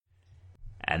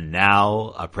And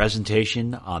now, a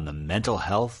presentation on the Mental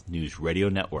Health News Radio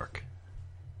Network.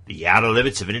 The Outer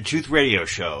Limits of Inner Truth Radio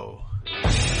Show.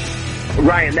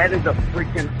 Ryan, that is a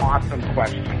freaking awesome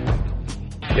question.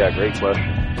 Yeah, great question.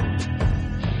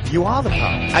 You are the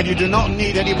power, and you do not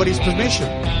need anybody's permission.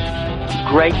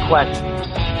 Great question.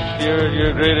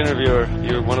 You're a great interviewer.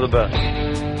 You're one of the best.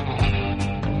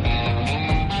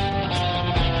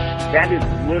 That is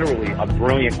literally a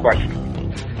brilliant question.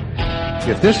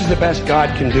 If this is the best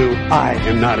God can do, I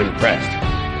am not impressed.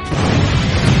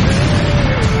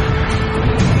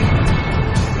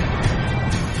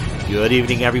 Good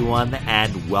evening, everyone,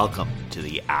 and welcome to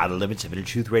the Outer Limits of Inner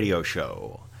Truth Radio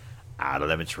Show.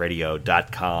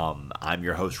 OuterLimitsRadio.com. I'm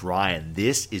your host, Ryan.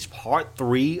 This is part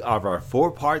 3 of our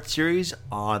 4-part series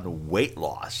on weight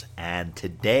loss. And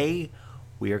today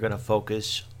we are going to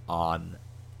focus on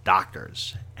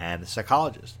doctors and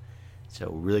psychologists. So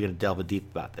we're really going to delve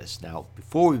deep about this. Now,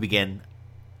 before we begin,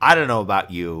 I don't know about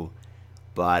you,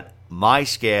 but my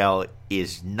scale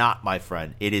is not my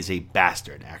friend. It is a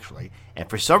bastard, actually. And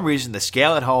for some reason, the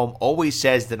scale at home always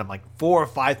says that I'm like 4 or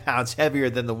 5 pounds heavier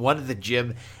than the one at the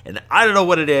gym. And I don't know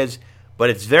what it is, but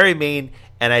it's very mean,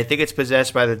 and I think it's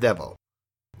possessed by the devil.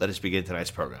 Let us begin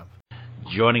tonight's program.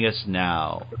 Joining us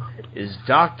now is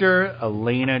Dr.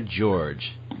 Elena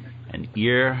George, an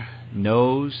ear,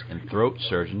 nose, and throat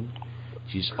surgeon.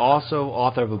 She's also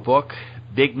author of a book,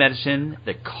 Big Medicine,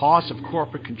 The Cost of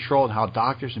Corporate Control and How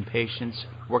Doctors and Patients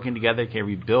Working Together Can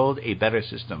Rebuild a Better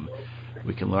System.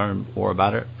 We can learn more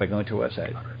about it by going to our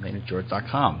website,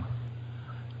 elenageorge.com.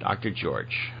 Dr.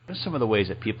 George, what are some of the ways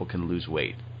that people can lose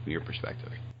weight from your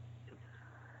perspective?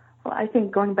 Well, I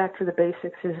think going back to the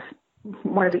basics is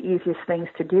one of the easiest things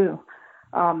to do.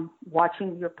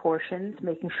 Watching your portions,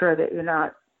 making sure that you're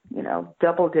not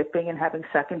double dipping and having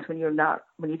seconds when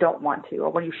you don't want to, or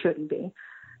when you shouldn't be.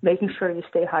 Making sure you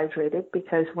stay hydrated,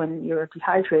 because when you're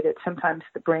dehydrated, sometimes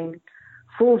the brain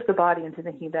fools the body into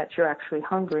thinking that you're actually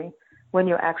hungry when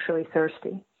you're actually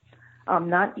thirsty.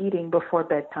 Not eating before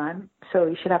bedtime, so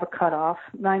you should have a cutoff.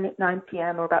 9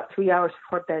 p.m. or about 3 hours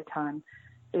before bedtime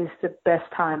is the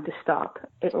best time to stop.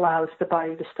 It allows the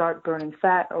body to start burning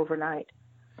fat overnight,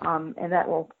 and that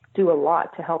will do a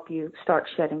lot to help you start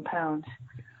shedding pounds.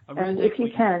 And if you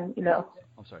can,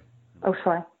 I'm sorry. Oh,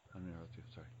 sorry. I'm interrupting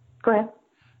you. Sorry. Go ahead.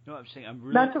 No, I'm saying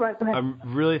That's all right. Go ahead. I'm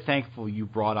really thankful you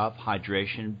brought up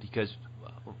hydration, because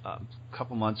a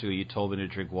couple months ago you told me to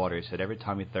drink water. You said every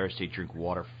time you're thirsty, drink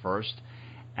water first.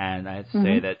 And I have to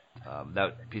say that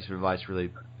that piece of advice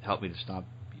really helped me to stop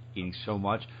eating so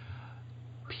much.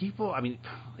 It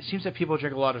seems that people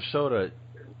drink a lot of soda.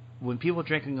 When people are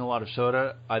drinking a lot of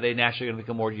soda, are they naturally going to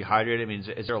become more dehydrated? I mean,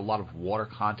 is there a lot of water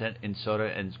content in soda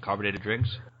and carbonated drinks?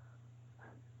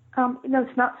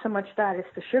 It's not so much that. It's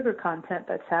the sugar content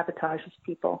that sabotages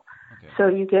people. Okay. So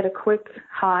you get a quick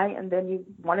high, and then you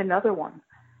want another one,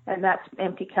 and that's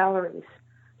empty calories.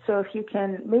 So if you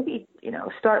can maybe,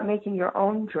 start making your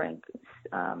own drink,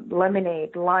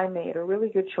 lemonade, limeade are really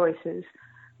good choices.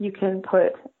 You can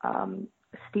put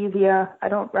stevia. I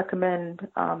don't recommend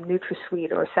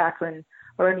NutraSweet or saccharin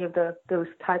or any of those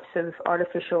types of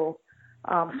artificial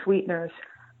sweeteners.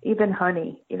 Even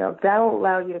honey, that'll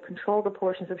allow you to control the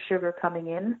portions of sugar coming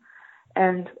in,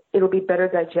 and it'll be better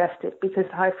digested, because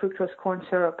the high fructose corn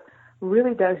syrup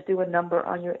really does do a number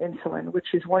on your insulin,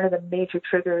 which is one of the major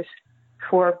triggers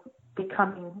for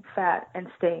becoming fat and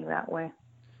staying that way.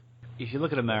 If you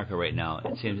look at America right now,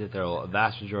 it seems that a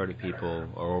vast majority of people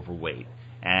are overweight.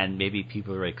 And maybe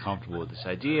people are very comfortable with this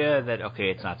idea that, okay,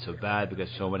 it's not so bad because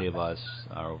so many of us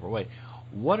are overweight.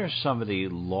 What are some of the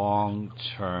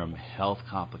long-term health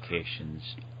complications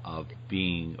of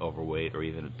being overweight or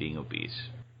even being obese?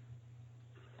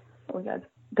 We got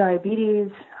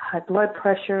diabetes, high blood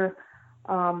pressure,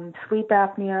 sleep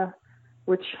apnea,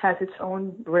 which has its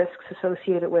own risks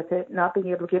associated with it. Not being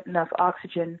able to get enough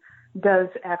oxygen does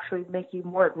actually make you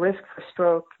more at risk for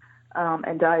stroke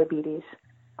and diabetes.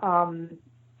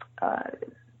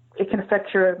 It can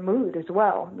affect your mood as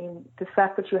well. I mean, the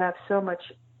fact that you have so much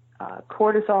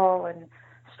cortisol and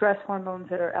stress hormones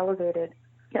that are elevated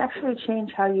can actually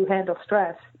change how you handle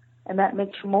stress, and that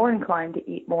makes you more inclined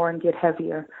to eat more and get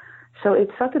heavier. So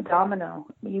it's like a domino.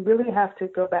 You really have to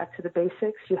go back to the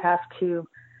basics. You have to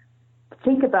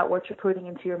think about what you're putting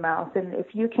into your mouth, and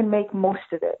if you can make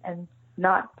most of it and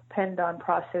not depend on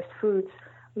processed foods,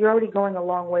 you're already going a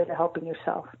long way to helping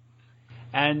yourself.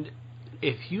 And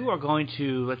if you are going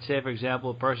to, let's say, for example,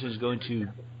 a person is going to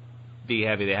be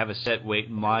heavy, they have a set weight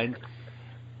in mind,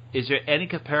 is there any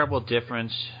comparable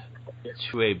difference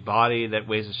to a body that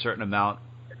weighs a certain amount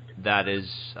that is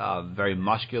very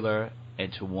muscular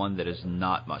and to one that is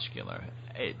not muscular?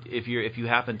 if you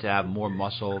happen to have more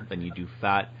muscle than you do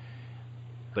fat,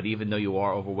 but even though you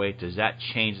are overweight, does that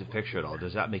change the picture at all?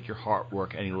 Does that make your heart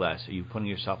work any less? Are you putting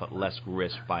yourself at less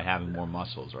risk by having more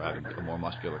muscles or having a more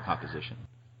muscular composition?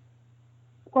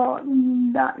 Well,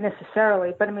 not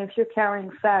necessarily, but I mean, if you're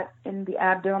carrying fat in the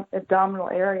abdominal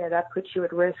area, that puts you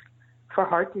at risk for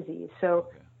heart disease. So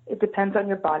it depends on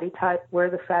your body type, where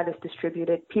the fat is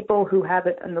distributed. People who have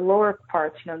it in the lower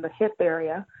parts, in the hip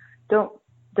area, don't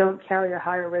carry a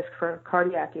higher risk for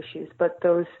cardiac issues, but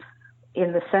those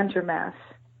in the center mass,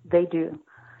 they do.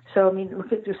 So, I mean,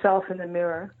 look at yourself in the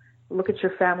mirror, look at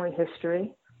your family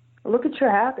history, look at your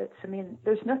habits. I mean,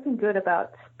 there's nothing good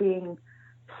about having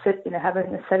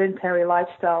a sedentary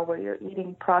lifestyle where you're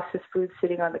eating processed food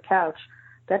sitting on the couch.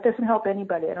 That doesn't help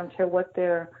anybody. I don't care what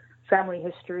their family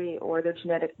history or their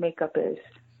genetic makeup is.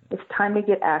 It's time to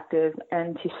get active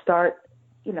and to start,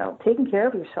 taking care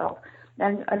of yourself.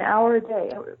 And an hour a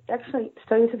day. Actually,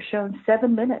 studies have shown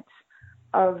 7 minutes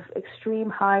of extreme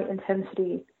high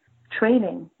intensity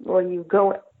training, where you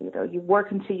go, you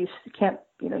work until you can't,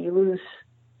 you lose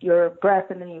your breath,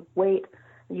 and then you wait,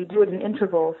 and you do it in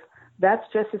intervals. That's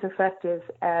just as effective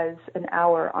as an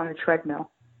hour on a treadmill.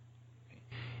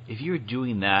 If you're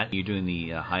doing that, you're doing the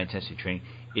high intensity training,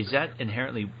 is that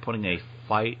inherently putting a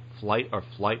flight or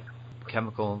flight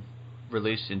chemical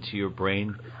release into your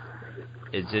brain?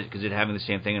 Is it having the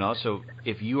same thing? And also,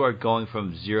 if you are going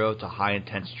from zero to high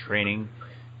intense training,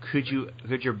 could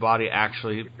your body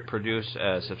actually produce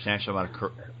a substantial amount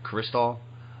of cortisol,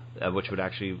 which would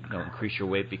actually increase your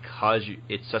weight because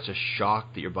it's such a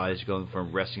shock that your body is going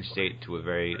from resting state to a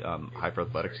very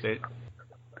hyper-athletic state?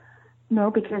 No,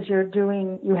 because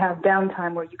you have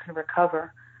downtime where you can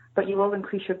recover, but you will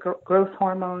increase your growth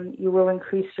hormone, you will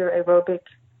increase your aerobic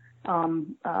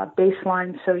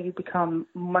baseline, so you become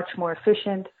much more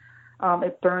efficient.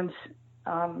 It burns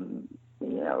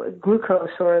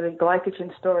glucose or the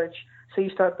glycogen storage, so you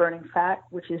start burning fat,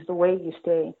 which is the way you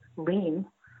stay lean.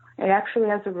 It actually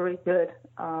has a really good,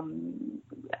 how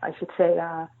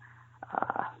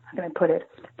can I put it?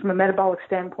 From a metabolic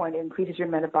standpoint, it increases your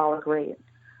metabolic rate.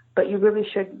 But you really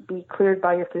should be cleared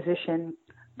by your physician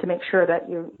to make sure that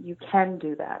you can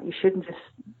do that. You shouldn't just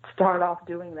start off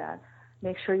doing that.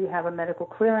 Make sure you have a medical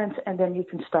clearance, and then you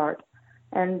can start.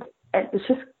 And it's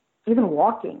just even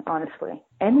walking, honestly.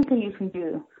 Anything you can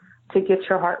do to get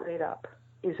your heart rate up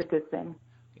is a good thing.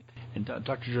 And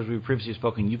Dr. George, we've previously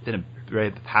spoken. You've been a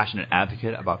very passionate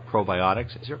advocate about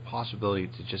probiotics. Is there a possibility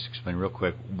to just explain real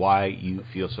quick why you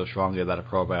feel so strongly about a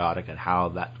probiotic and how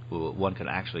that one can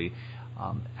actually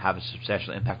have a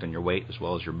substantial impact on your weight as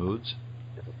well as your moods?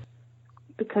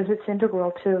 Because it's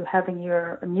integral to having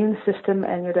your immune system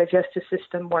and your digestive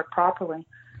system work properly.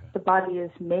 The body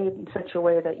is made in such a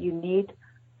way that you need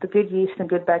the good yeast and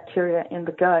good bacteria in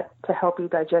the gut to help you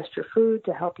digest your food,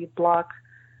 to help you block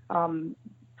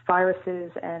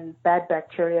viruses and bad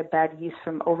bacteria, bad yeast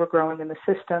from overgrowing in the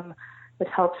system. It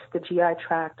helps the GI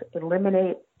tract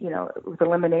eliminate, with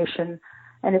elimination,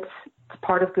 and it's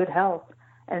part of good health.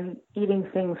 And eating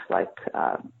things like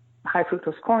high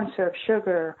fructose corn syrup,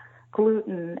 sugar,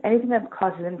 gluten, anything that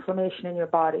causes inflammation in your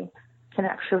body can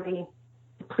actually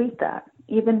deplete that.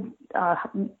 Even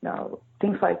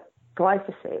things like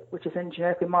glyphosate, which is in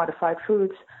genetically modified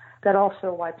foods, that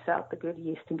also wipes out the good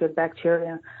yeast and good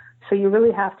bacteria. So you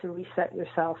really have to reset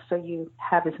yourself so you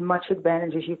have as much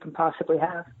advantage as you can possibly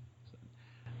have.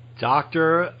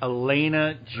 Dr.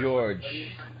 Elena George,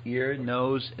 ear,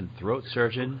 nose, and throat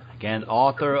surgeon, again,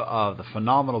 author of the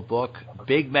phenomenal book,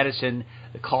 Big Medicine,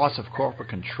 The Cost of Corporate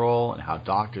Control and How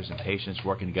Doctors and Patients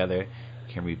Working Together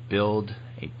Can Rebuild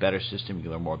a Better System. You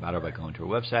can learn more about her by going to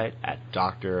her website at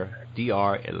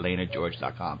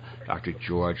drelenageorge.com. Dr.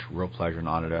 George, real pleasure and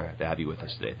honor to have you with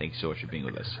us today. Thank you so much for being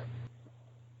with us.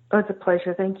 Oh, it's a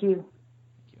pleasure. Thank you.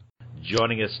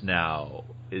 Joining us now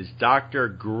is Dr.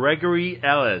 Gregory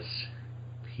Ellis,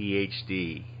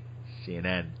 Ph.D.,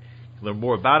 CNN. You can learn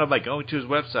more about him by going to his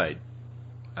website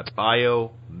at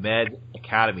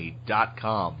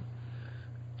biomedacademy.com.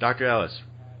 Dr. Ellis,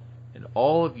 in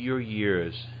all of your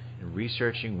years in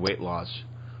researching weight loss,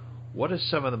 what are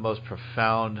some of the most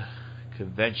profound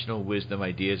conventional wisdom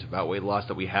ideas about weight loss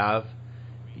that we have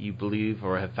that you believe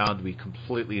or have found to be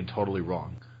completely and totally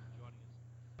wrong?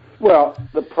 Well,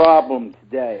 the problem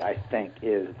today, I think,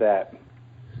 is that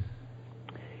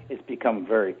it's become a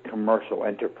very commercial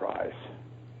enterprise.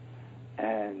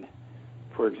 And,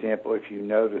 for example, if you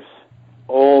notice,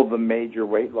 all the major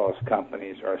weight loss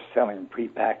companies are selling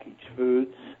prepackaged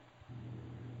foods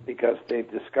because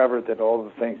they've discovered that all the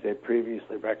things they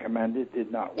previously recommended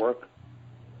did not work.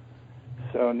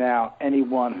 So now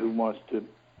anyone who wants to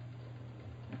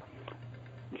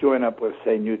join up with,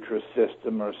 say,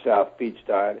 Nutrisystem or South Beach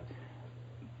Diet,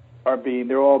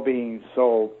 they're all being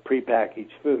sold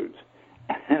prepackaged foods.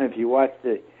 And if you watch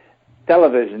the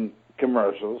television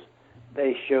commercials,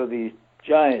 they show these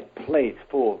giant plates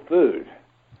full of food.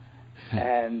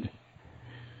 And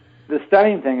the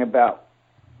stunning thing about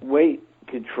weight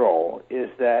control is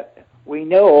that we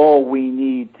know all we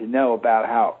need to know about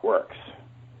how it works.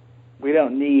 We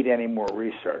don't need any more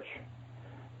research.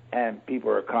 And people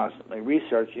are constantly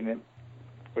researching it,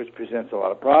 which presents a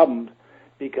lot of problems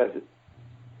because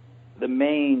the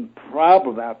main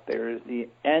problem out there is the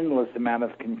endless amount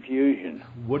of confusion.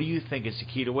 What do you think is the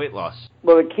key to weight loss?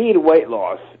 Well, the key to weight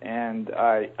loss, and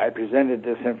I presented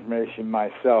this information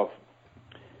myself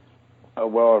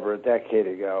well over a decade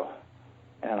ago,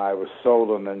 and I was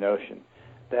sold on the notion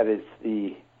that it's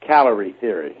the calorie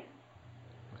theory.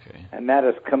 Okay. And that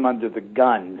has come under the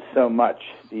gun so much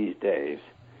these days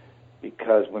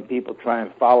because when people try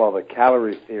and follow the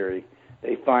calorie theory,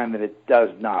 they find that it does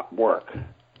not work.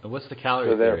 And what's the calorie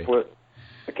so theory? Therefore,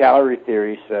 the calorie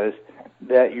theory says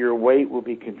that your weight will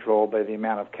be controlled by the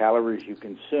amount of calories you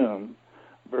consume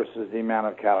versus the amount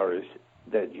of calories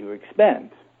that you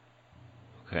expend.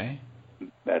 Okay.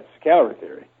 That's calorie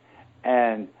theory.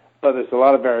 But there's a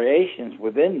lot of variations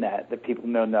within that people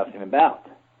know nothing about.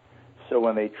 So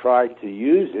when they try to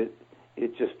use it,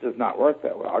 it just does not work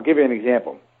that well. I'll give you an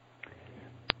example.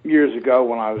 Years ago,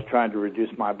 when I was trying to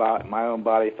reduce my own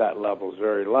body fat levels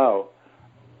very low,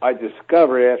 I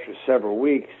discovered after several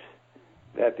weeks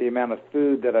that the amount of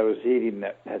food that I was eating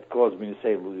that had caused me to,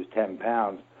 say, lose 10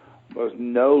 pounds was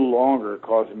no longer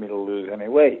causing me to lose any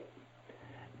weight.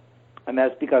 And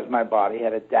that's because my body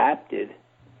had adapted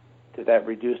to that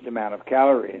reduced amount of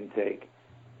calorie intake.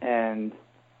 And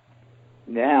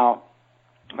now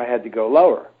I had to go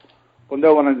lower. Well,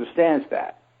 no one understands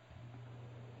that.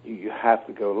 You have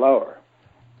to go lower.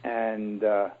 And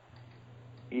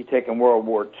you take in World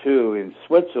War II in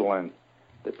Switzerland,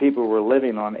 the people were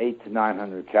living on 800 to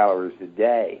 900 calories a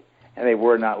day, and they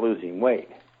were not losing weight.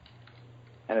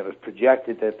 And it was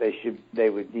projected that they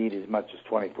would need as much as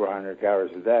 2,400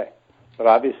 calories a day. But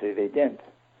obviously they didn't.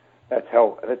 That's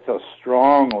how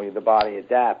strongly the body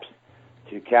adapts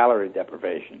to calorie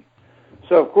deprivation.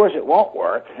 So, of course, it won't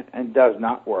work and does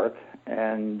not work,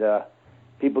 and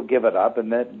people give it up,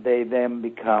 and they then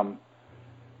become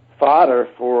fodder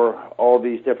for all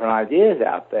these different ideas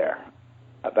out there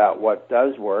about what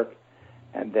does work,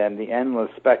 and then the endless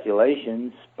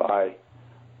speculations by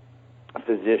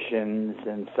physicians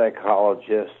and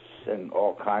psychologists and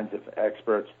all kinds of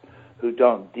experts who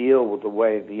don't deal with the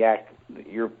way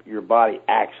your body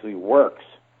actually works.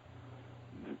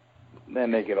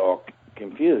 Then they get all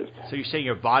confused. So you're saying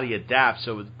your body adapts.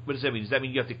 So what does that mean? Does that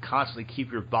mean you have to constantly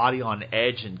keep your body on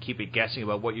edge and keep it guessing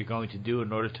about what you're going to do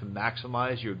in order to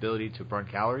maximize your ability to burn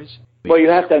calories? Well, you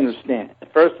have to understand.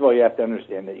 First of all, you have to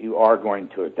understand that you are going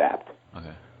to adapt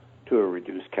to a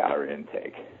reduced calorie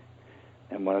intake.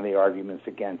 And one of the arguments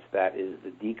against that is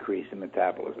the decrease in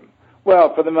metabolism.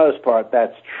 Well, for the most part,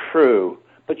 that's true,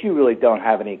 but you really don't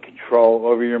have any control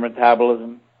over your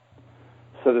metabolism.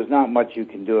 So there's not much you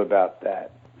can do about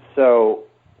that. So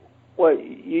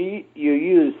you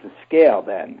use the scale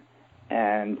then,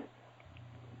 and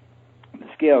the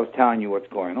scale is telling you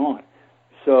what's going on.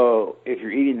 So if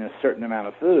you're eating a certain amount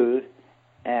of food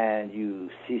and you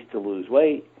cease to lose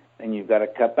weight, then you've got to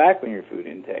cut back on your food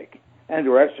intake and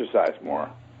or exercise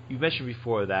more. You mentioned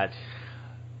before that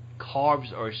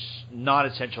carbs are not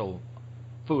essential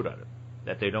food items,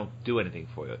 that they don't do anything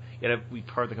for you. Yet we've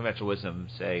heard the conventional wisdom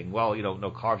saying, well,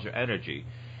 no, carbs are energy.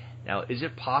 Now, is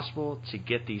it possible to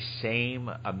get the same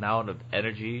amount of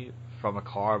energy from a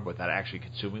carb without actually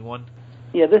consuming one?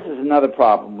 Yeah, this is another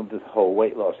problem with this whole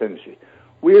weight loss industry.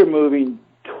 We are moving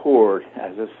toward,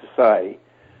 as a society,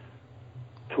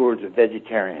 towards a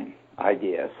vegetarian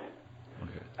ideas.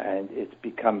 Okay. And it's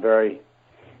become very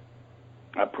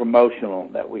promotional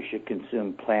that we should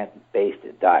consume plant-based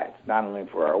diets, not only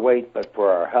for our weight, but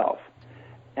for our health.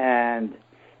 And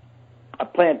a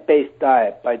plant-based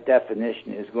diet, by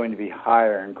definition, is going to be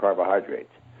higher in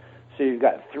carbohydrates. So you've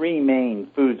got three main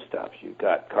foodstuffs. You've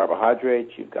got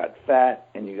carbohydrates, you've got fat,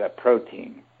 and you've got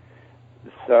protein.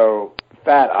 So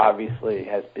fat, obviously,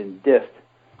 has been dissed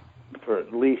for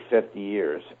at least 50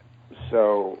 years.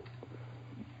 So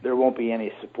there won't be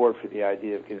any support for the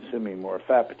idea of consuming more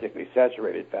fat, particularly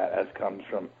saturated fat, as comes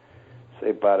from,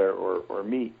 say, butter or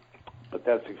meat. But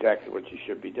that's exactly what you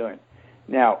should be doing.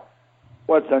 Now,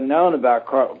 what is known about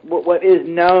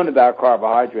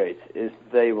carbohydrates is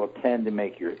they will tend to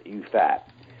make you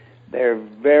fat. They're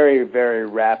very, very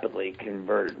rapidly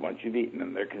converted. Once you've eaten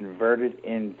them, they're converted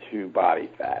into body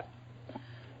fat.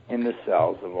 in the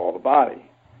cells of all the body.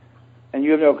 And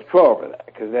you have no control over that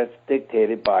because that's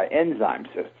dictated by enzyme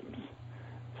systems.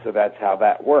 So that's how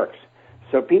that works.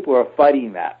 So people are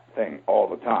fighting that thing all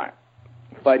the time,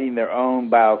 fighting their own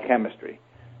biochemistry.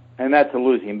 And that's a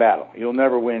losing battle. You'll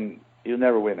never win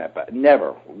that battle.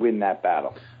 Never win that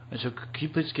battle. And so can you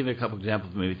please give me a couple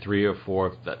examples, maybe 3 or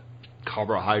 4, that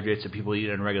carbohydrates that people eat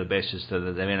on a regular basis that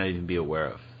they may not even be aware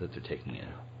of that they're taking in?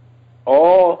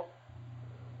 All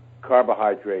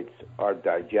carbohydrates are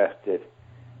digested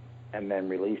and then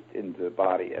released into the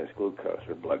body as glucose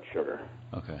or blood sugar.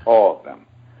 Okay. All of them.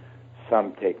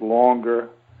 Some take longer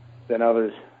than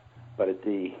others, but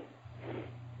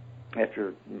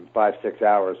after 5-6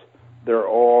 hours, they're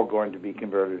all going to be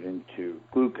converted into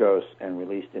glucose and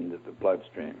released into the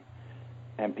bloodstream.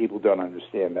 And people don't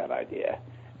understand that idea.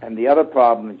 And the other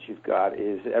problem that you've got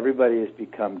is everybody has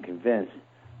become convinced,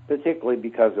 particularly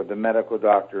because of the medical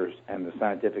doctors and the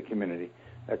scientific community,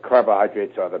 that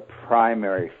carbohydrates are the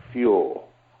primary fuel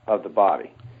of the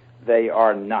body. They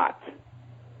are not.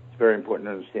 It's very important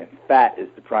to understand. Fat is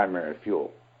the primary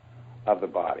fuel of the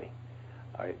body.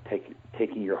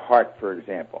 Taking your heart, for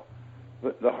example.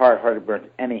 The heart hardly burns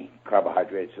any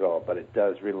carbohydrates at all, but it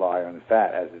does rely on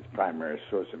fat as its primary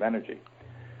source of energy.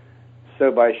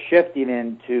 So by shifting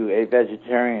into a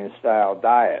vegetarian-style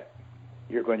diet,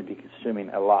 you're going to be consuming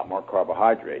a lot more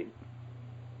carbohydrate.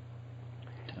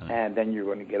 And then you're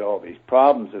going to get all these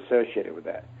problems associated with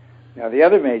that. Now, the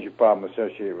other major problem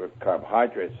associated with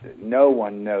carbohydrates that no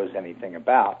one knows anything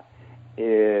about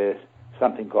is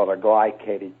something called a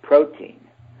glycated protein.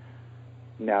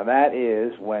 Now, that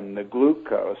is when the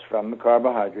glucose from the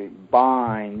carbohydrate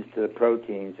binds to the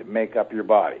proteins that make up your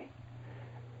body.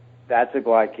 That's a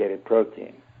glycated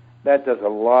protein. That does a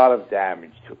lot of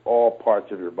damage to all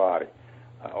parts of your body.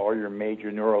 All your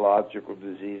major neurological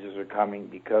diseases are coming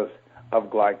because of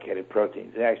glycated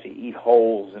proteins. They actually eat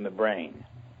holes in the brain.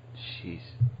 Jeez.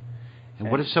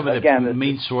 And what are some of the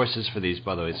main sources for these,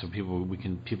 by the way, so people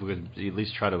can at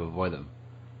least try to avoid them?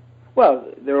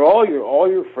 Well, they're all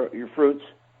your fruits,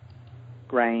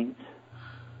 grains,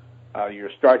 your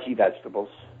starchy vegetables.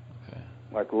 Okay.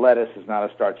 Like lettuce is not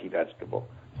a starchy vegetable,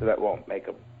 so that won't make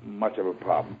much of a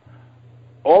problem.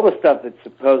 All the stuff that's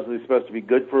supposedly supposed to be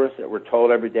good for us that we're told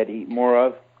every day to eat more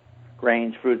of,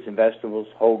 grains, fruits, and vegetables,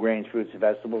 whole grains, fruits, and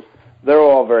vegetables, they're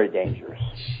all very dangerous.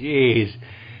 Jeez.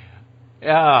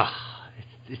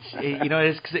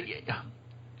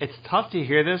 It's tough to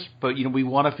hear this, but we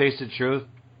want to face the truth.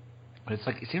 But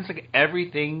it seems like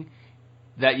everything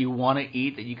that you want to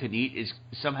eat, that you can eat, is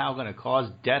somehow going to cause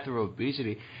death or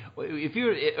obesity.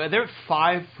 Are there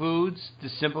 5 foods, to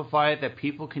simplify it, that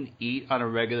people can eat on a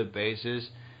regular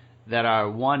basis that are,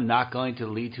 1, not going to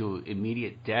lead to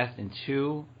immediate death, and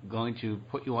 2, going to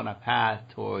put you on a path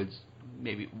towards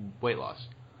maybe weight loss?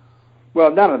 Well,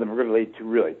 none of them are going to lead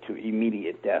to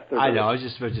immediate death. I know. I was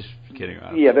just kidding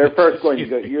around. Yeah, they're first going to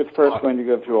go. You're first going to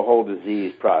go through a whole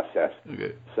disease process,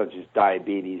 okay, such as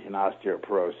diabetes and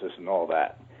osteoporosis and all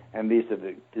that. And these are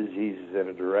the diseases that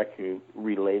are directly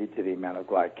related to the amount of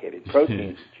glycated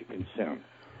proteins that you consume.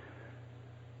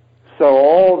 So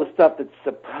all the stuff that's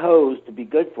supposed to be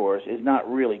good for us is not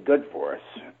really good for us.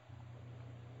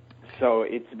 So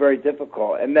it's very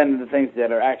difficult. And then the things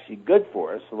that are actually good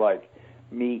for us, like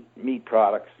meat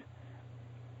products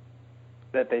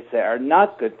that they say are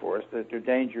not good for us, that they're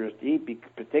dangerous to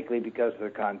eat, particularly because of the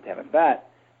content of fat,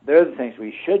 they're the things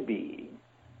we should be eating.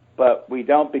 But we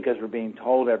don't, because we're being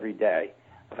told every day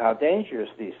of how dangerous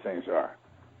these things are,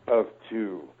 both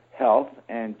to health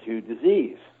and to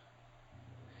disease.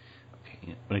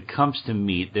 Okay. When it comes to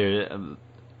meat, there's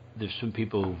some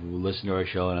people who listen to our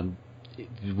show and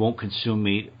won't consume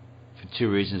meat for 2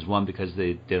 reasons. One, because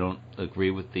they don't agree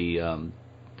with the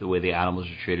way the animals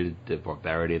are treated, the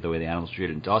barbarity of the way the animals are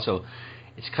treated, and also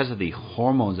it's because of the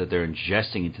hormones that they're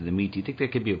ingesting into the meat. Do you think there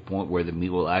could be a point where the meat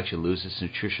will actually lose its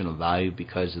nutritional value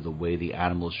because of the way the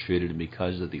animal is treated and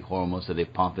because of the hormones that they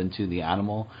pump into the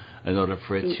animal in order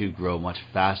for it to grow much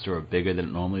faster or bigger than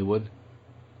it normally would?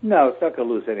 No, it's not going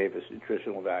to lose any of its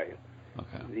nutritional value.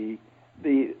 Okay.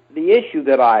 The issue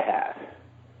that I have,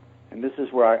 and this is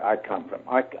where I come from,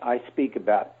 I speak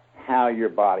about how your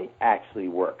body actually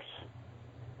works.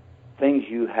 Things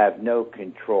you have no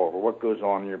control over, what goes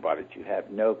on in your body that you have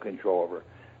no control over,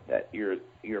 that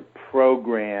you're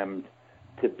programmed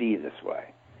to be this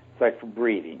way. It's like for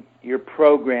breathing. You're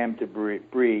programmed to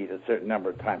breathe a certain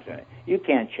number of times a day. You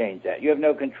can't change that. You have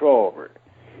no control over it.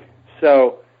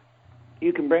 So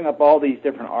you can bring up all these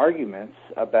different arguments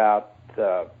about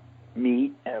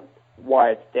meat and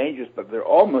why it's dangerous, but they're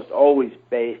almost always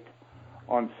based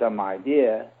on some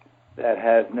idea that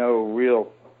has no real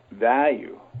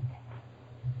value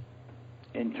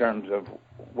in terms of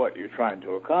what you're trying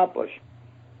to accomplish,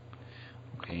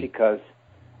 because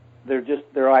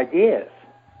they're ideas.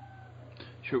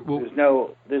 Sure. Well,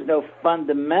 there's no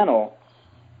fundamental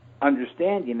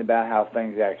understanding about how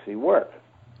things actually work.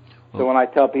 So when I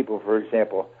tell people, for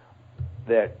example,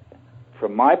 that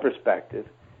from my perspective,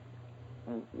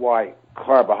 why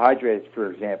carbohydrates,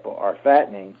 for example, are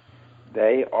fattening,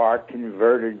 they are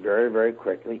converted very, very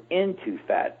quickly into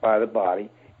fat by the body.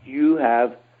 You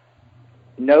have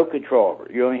no control over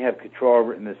it. You only have control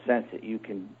over it in the sense that you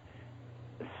can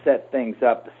set things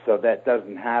up so that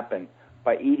doesn't happen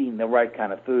by eating the right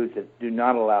kind of foods that do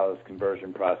not allow this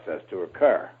conversion process to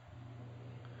occur.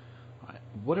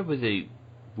 What are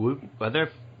there,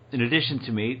 in addition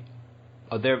to meat,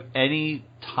 are there any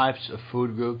types of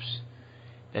food groups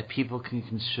that people can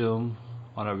consume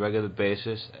on a regular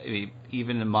basis, I mean,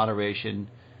 even in moderation,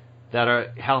 that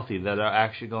are healthy, that are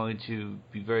actually going to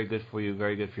be very good for you,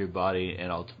 very good for your body,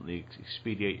 and ultimately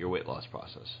expedite your weight loss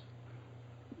process?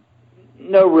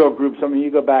 No real groups. I mean,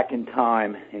 you go back in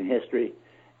time in history,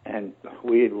 and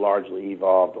we largely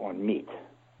evolved on meat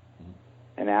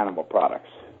and animal products.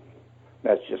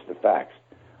 That's just the facts.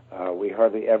 We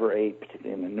hardly ever ate,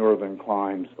 particularly in the northern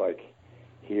climes like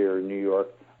here in New York,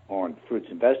 on fruits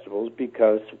and vegetables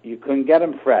because you couldn't get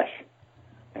them fresh.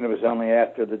 And it was only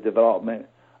after the development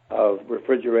of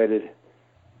refrigerated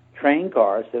train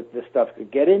cars that this stuff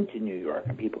could get into New York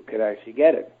and people could actually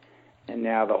get it. And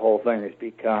now the whole thing has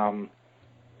become,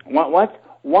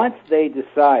 once they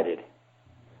decided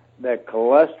that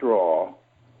cholesterol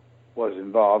was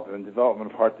involved in the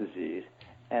development of heart disease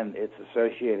and its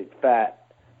associated fat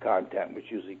content, which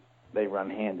usually they run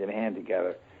hand in hand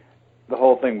together, the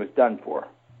whole thing was done for.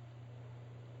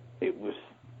 It was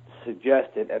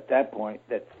suggested at that point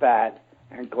that fat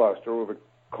and cholesterol were the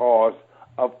cause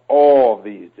of all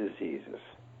these diseases.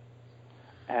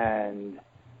 And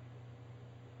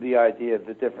the idea of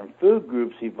the different food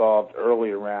groups evolved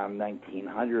early around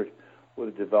 1900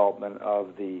 with the development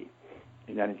of the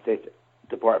United States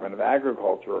Department of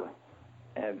Agriculture,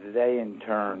 and they in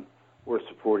turn were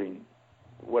supporting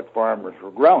what farmers were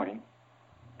growing,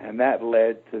 and that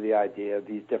led to the idea of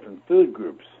these different food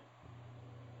groups.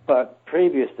 But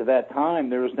previous to that time,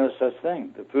 there was no such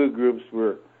thing. The food groups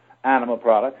were animal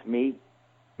products, meat,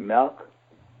 milk,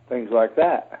 things like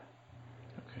that.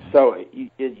 Okay. So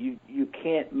you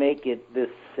can't make it this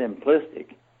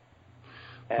simplistic.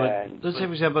 But let's say,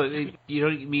 for example, you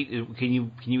don't eat meat. Can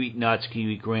you eat nuts? Can you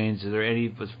eat grains? Is there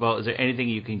anything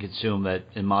you can consume that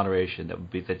in moderation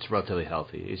that's relatively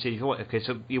healthy? You say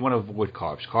so you want to avoid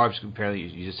carbs. Carbs, apparently,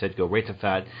 you just said go right to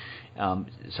fat.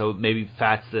 So maybe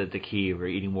fat's the key, or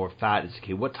eating more fat is the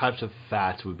key. What types of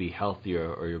fats would be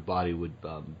healthier, or your body would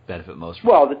benefit most from?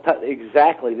 Well,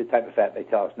 exactly the type of fat they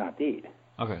tell us not to eat.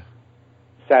 Okay.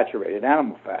 Saturated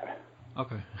animal fat.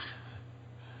 Okay.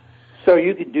 So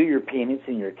you could do your peanuts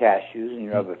and your cashews and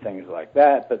your other things like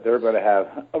that, but they're going to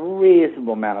have a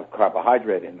reasonable amount of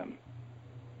carbohydrate in them.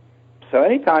 So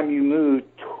anytime you move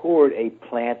toward a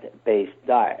plant-based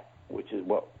diet, which is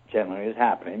what generally is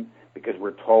happening, because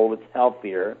we're told it's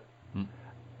healthier,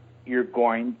 you're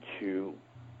going to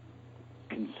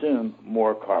consume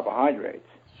more carbohydrates.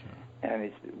 Sure. And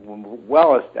it's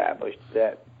well established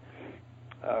that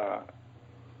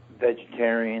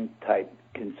vegetarian-type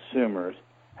consumers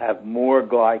have more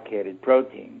glycated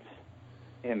proteins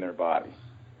in their body.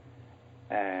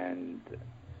 And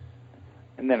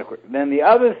then the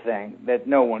other thing that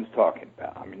no one's talking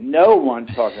about, I mean, no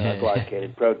one's talking about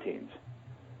glycated proteins.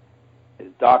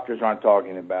 Doctors aren't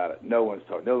talking about it. No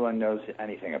one knows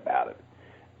anything about it.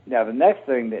 Now, the next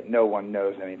thing that no one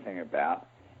knows anything about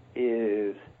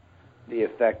is the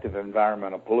effect of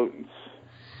environmental pollutants.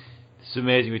 It's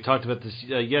amazing. We talked about this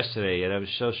yesterday, and I was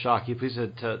so shocked. Can you please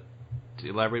to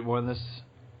elaborate more on this?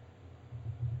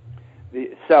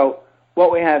 So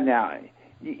what we have now,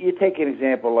 you take an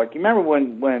example, like, you remember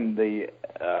when the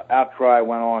outcry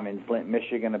went on in Flint,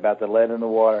 Michigan about the lead in the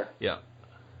water? Yeah.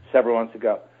 Several months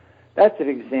ago. That's an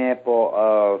example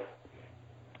of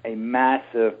a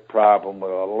massive problem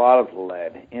with a lot of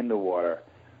lead in the water.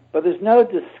 But there's no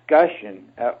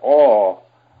discussion at all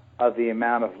of the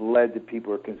amount of lead that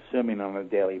people are consuming on a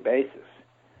daily basis.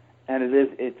 And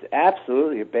it's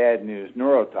absolutely a bad news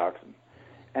neurotoxin.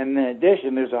 And in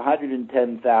addition, there's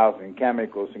 110,000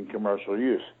 chemicals in commercial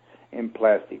use, in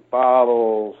plastic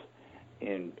bottles,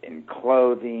 in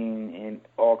clothing, in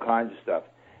all kinds of stuff.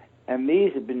 And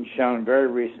these have been shown very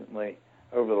recently,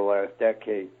 over the last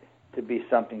decade, to be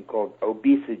something called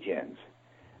obesogens.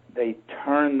 They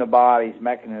turn the body's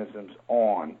mechanisms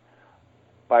on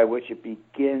by which it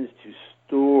begins to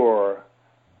store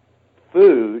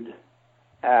food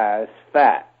as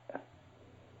fat.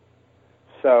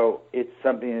 So it's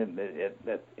something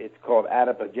that it's called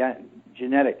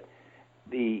adipogenetic.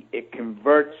 It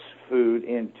converts food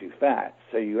into fat,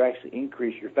 so you actually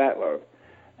increase your fat load.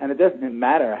 And it doesn't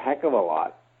matter a heck of a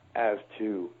lot as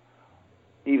to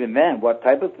even then what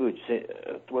type of food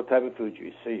you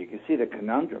eat. So you can see the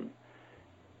conundrum.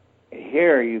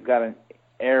 Here you've got an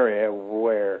area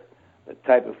where the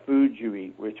type of food you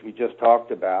eat, which we just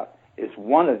talked about, is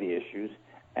one of the issues,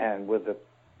 and with the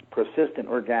persistent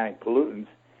organic pollutants,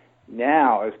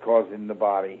 now is causing the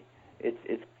body,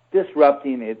 it's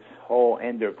disrupting its whole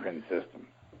endocrine system.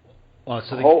 Well,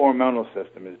 so the whole hormonal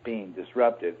system is being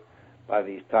disrupted by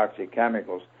these toxic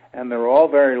chemicals, and they're all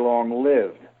very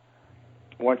long-lived.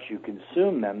 Once you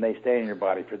consume them, they stay in your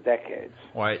body for decades.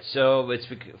 All right, so it's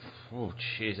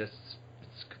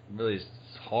really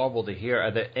horrible to hear.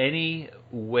 Are there any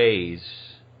ways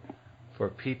for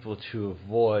people to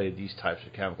avoid these types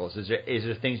of chemicals? Is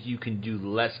there things you can do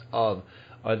less of?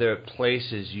 Are there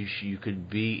places you could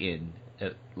be in,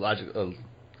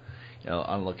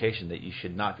 on location that you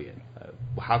should not be in?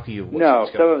 How can you avoid? No,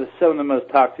 some of the most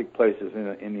toxic places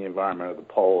in the environment are the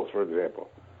poles, for example,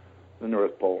 the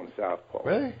North Pole and South Pole.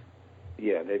 Really?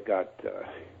 Yeah, they've got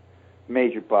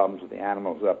major problems with the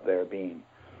animals up there being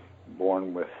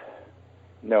born with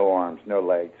no arms, no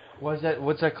legs. What's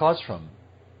that caused from?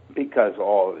 Because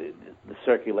all the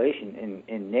circulation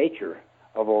in nature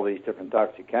of all these different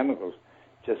toxic chemicals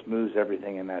just moves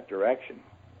everything in that direction.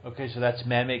 Okay, so that's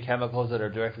man-made chemicals that are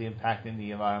directly impacting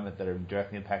the environment, that are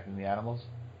directly impacting the animals?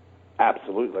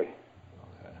 Absolutely.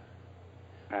 Okay.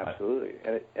 Absolutely.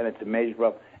 And it's a major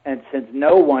problem. And since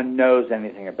no one knows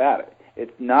anything about it,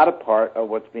 it's not a part of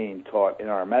what's being taught in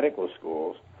our medical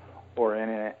schools or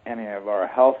in any of our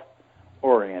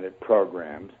health-oriented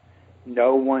programs.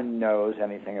 No one knows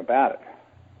anything about it.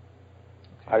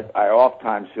 Okay. I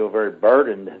oftentimes feel very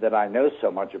burdened that I know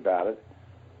so much about it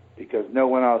because no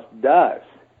one else does.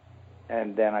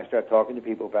 And then I start talking to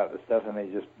people about this stuff, and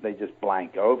they just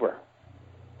blank over.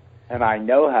 And I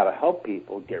know how to help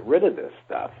people get rid of this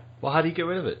stuff. Well, how do you get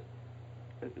rid of it?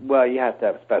 Well, you have to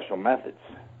have special methods.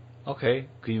 Okay.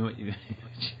 Can you?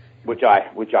 which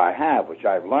I've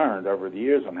learned over the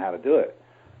years on how to do it.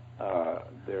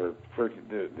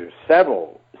 There's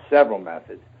several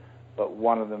methods, but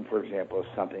one of them, for example, is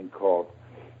something called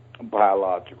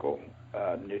biological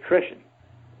nutrition,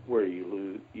 where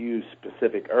you use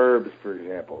specific herbs, for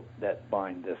example, that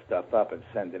bind this stuff up and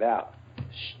send it out.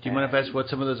 Do you mind if I ask what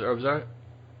some of those herbs are?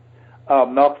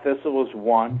 Milk thistle is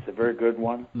one. It's a very good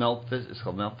one. It's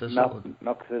called milk thistle?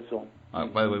 Milk thistle.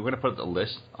 By the way, we're going to put up the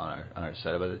list on our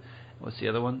site about it. What's the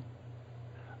other one?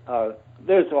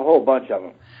 There's a whole bunch of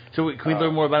them. So can we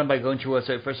learn more about them by going to your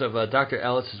website? First off, Dr.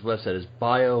 Ellis's website is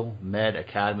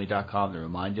biomedacademy.com to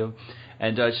remind you.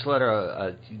 And just let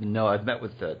her know, I've met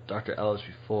with Dr. Ellis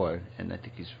before, and I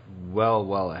think he's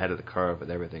well ahead of the curve with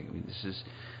everything. I mean,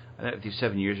 I met with you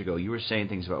 7 years ago. You were saying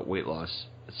things about weight loss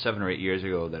 7 or 8 years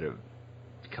ago that are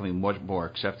becoming much more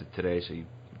accepted today, so you're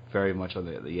very much on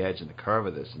the edge and the curve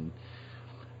of this. And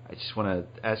I just want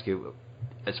to ask you,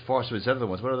 as far as those other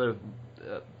ones, what other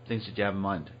things did you have in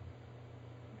mind?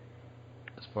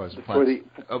 As far as plans,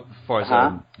 as far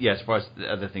as the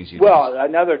other things you. Well,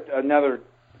 another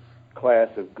class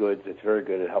of goods that's very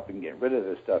good at helping get rid of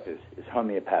this stuff is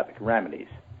homeopathic remedies.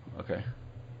 Okay.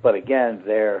 But again,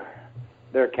 they're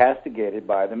castigated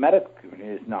by the medical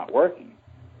community. It's not working,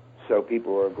 so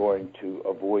people are going to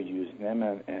avoid using them.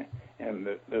 And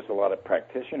there's a lot of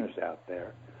practitioners out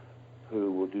there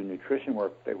who will do nutrition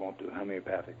work. They won't do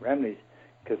homeopathic remedies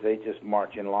because they just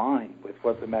march in line with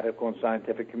what the medical and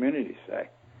scientific communities say.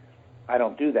 I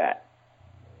don't do that.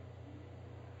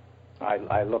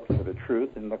 I look for the truth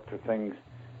and look for things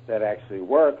that actually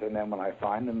work, and then when I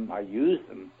find them, I use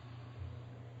them.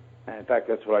 And in fact,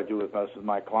 that's what I do with most of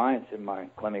my clients in my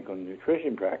clinical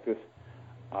nutrition practice.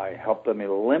 I help them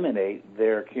eliminate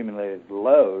their accumulated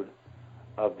load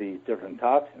of these different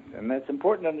toxins. And that's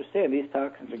important to understand. These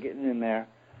toxins are getting in there,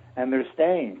 and they're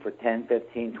staying for 10,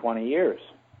 15, 20 years.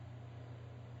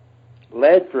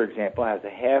 Lead, for example, has a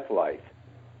half-life,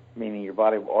 meaning your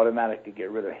body will automatically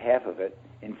get rid of half of it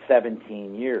in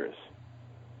 17 years.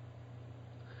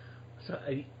 So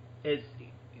if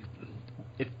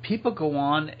people go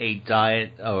on a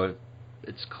diet, or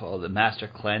it's called a master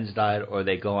cleanse diet, or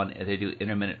they do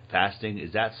intermittent fasting,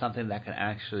 is that something that can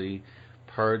actually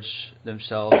purge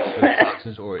themselves of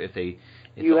toxins, or if they...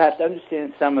 You have to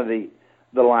understand some of the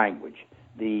language.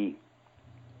 There's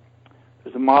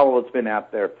a model that's been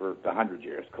out there for 100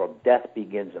 years called death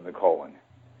begins in the colon.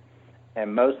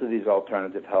 And most of these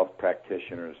alternative health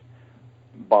practitioners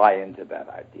buy into that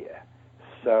idea.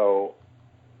 So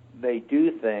they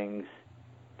do things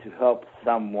to help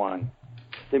someone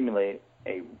stimulate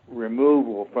a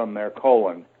removal from their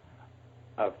colon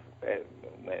of, as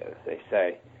they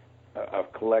say,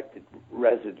 of collected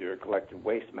residue or collected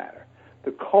waste matter.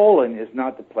 The colon is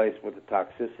not the place where the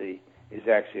toxicity is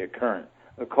actually occurring.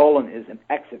 The colon is an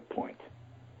exit point.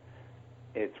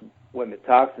 It's when the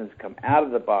toxins come out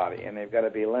of the body and they've got to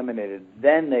be eliminated,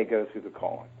 then they go through the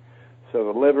colon. So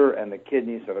the liver and the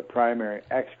kidneys are the primary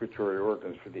excretory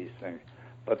organs for these things.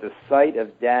 But the site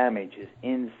of damage is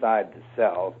inside the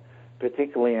cells,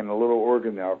 particularly in a little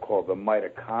organelle called the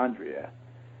mitochondria.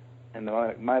 And the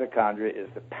mitochondria is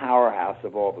the powerhouse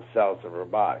of all the cells of our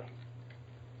body.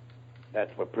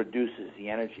 That's what produces the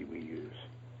energy we use.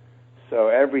 So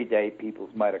every day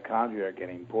people's mitochondria are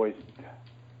getting poisoned.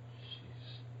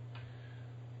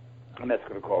 And that's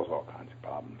going to cause all kinds of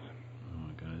problems. Oh,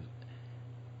 my goodness.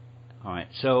 All right,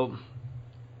 so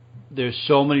there's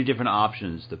so many different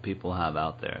options that people have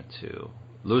out there to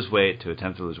lose weight, to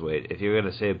attempt to lose weight. If you're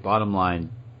going to say bottom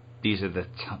line, these are the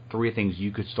three things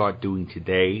you could start doing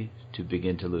today to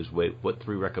begin to lose weight, what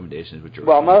three recommendations would you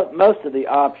recommend? Well, most of the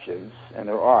options, and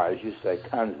there are, as you say,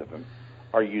 tons of them,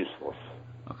 are useless.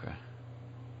 Okay.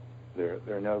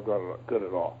 They're no good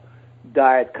at all.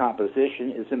 Diet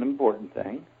composition is an important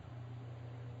thing,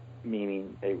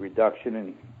 meaning a reduction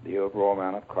in the overall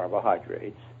amount of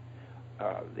carbohydrates.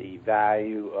 The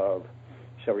value of,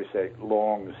 shall we say,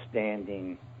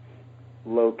 long-standing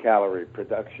low-calorie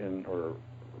production or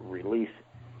release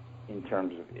in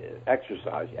terms of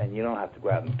exercise, and you don't have to go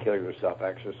out and kill yourself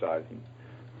exercising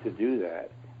to do that.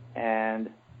 And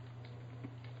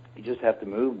you just have to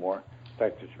move more. In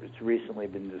fact, it's recently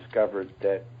been discovered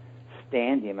that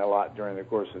standing a lot during the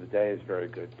course of the day is very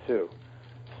good, too.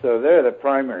 So they're the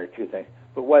primary two things.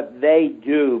 But what they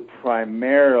do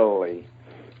primarily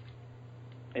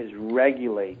is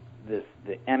regulate the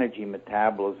energy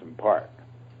metabolism part,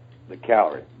 the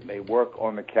calorie. They work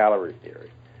on the calorie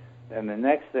theory. And the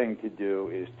next thing to do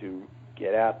is to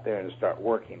get out there and start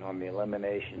working on the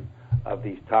elimination of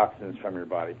these toxins from your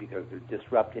body because they're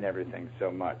disrupting everything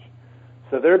so much.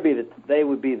 So they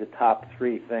would be the top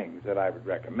three things that I would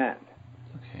recommend.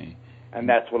 Okay. And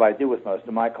that's what I do with most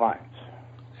of my clients.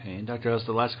 Okay, and Dr. Ellis,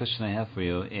 the last question I have for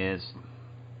you is,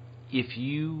 if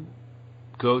you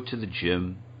go to the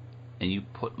gym and you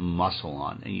put muscle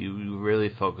on and you really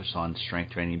focus on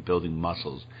strength training, building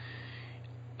muscles,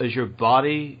 is your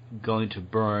body going to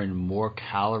burn more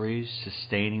calories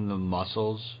sustaining the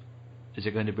muscles? Is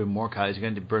it going to burn more calories? Is it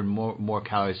going to burn more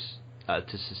calories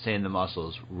to sustain the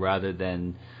muscles rather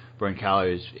than burn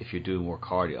calories if you're doing more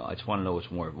cardio? I just want to know what's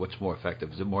more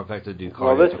effective. Is it more effective to do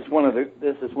cardio? Well, this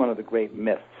is one of the great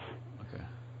myths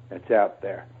that's out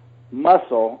there.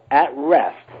 Muscle at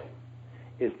rest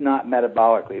is not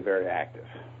metabolically very active.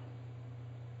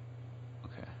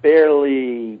 Okay.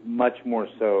 Barely much more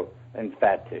so than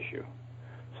fat tissue.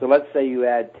 So let's say you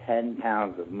add 10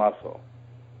 pounds of muscle.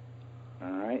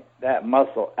 All right? That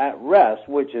muscle at rest,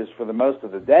 which is for the most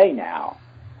of the day now,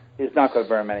 is not going to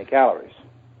burn many calories.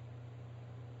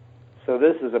 So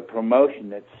this is a promotion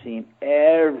that's seen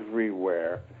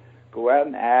everywhere. Go out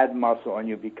and add muscle and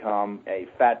you become a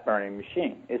fat-burning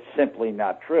machine. It's simply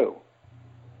not true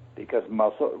because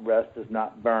muscle at rest does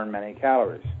not burn many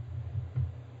calories.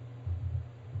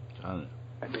 I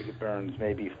think it burns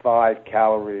maybe 5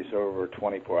 calories over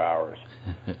 24 hours,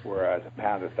 whereas a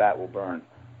pound of fat will burn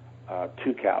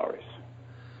 2 calories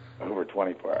over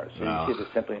 24 hours. So you see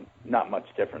there's simply not much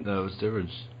difference. No, it's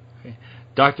difference. Okay.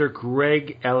 Dr.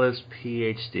 Greg Ellis,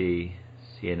 Ph.D.,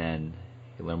 CNN.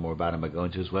 You can learn more about him by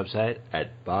going to his website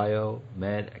at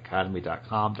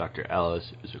biomedacademy.com. Dr.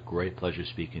 Ellis, it was a great pleasure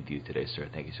speaking to you today, sir.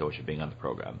 Thank you so much for being on the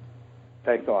program.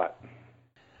 Thanks a lot.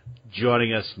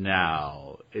 Joining us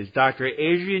now is Dr.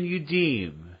 Adrienne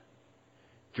Youdim,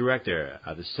 Director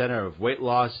of the Center of Weight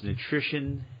Loss and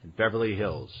Nutrition in Beverly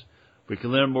Hills. We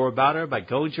can learn more about her by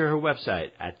going to her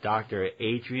website at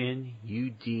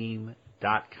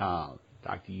dradrienneyoudim.com.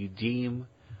 Dr. Youdim,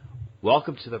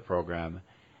 welcome to the program.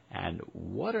 And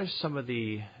what are some of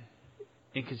the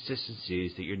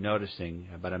inconsistencies that you're noticing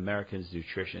about Americans'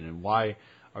 nutrition, and why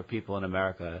are people in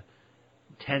America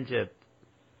tend to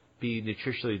be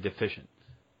nutritionally deficient?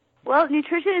 Well,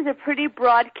 nutrition is a pretty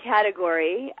broad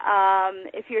category.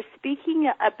 If you're speaking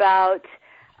about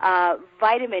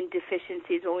vitamin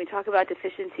deficiencies, when we talk about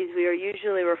deficiencies, we are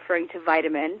usually referring to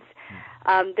vitamins.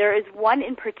 There is one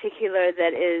in particular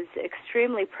that is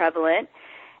extremely prevalent,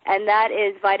 and that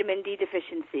is vitamin D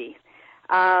deficiency.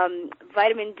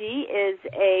 Vitamin D is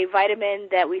a vitamin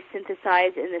that we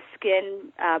synthesize in the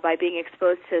skin by being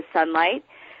exposed to sunlight.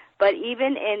 But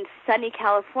even in sunny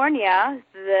California,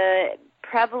 the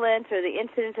prevalence or the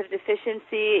incidence of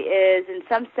deficiency is, in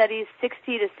some studies,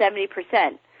 60 to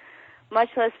 70%. Much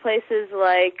less places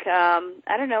like,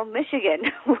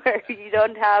 Michigan, where you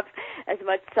don't have as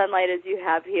much sunlight as you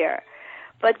have here.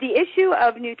 But the issue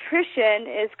of nutrition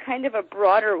is kind of a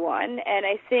broader one, and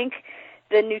I think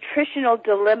the nutritional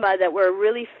dilemma that we're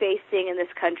really facing in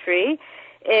this country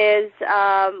is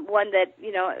one that,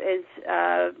 is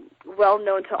well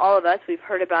known to all of us. We've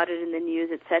heard about it in the news,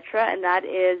 etc., and that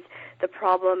is the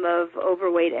problem of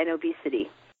overweight and obesity.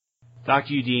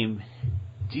 Dr. Udeem,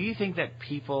 do you think that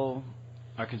people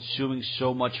are consuming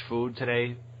so much food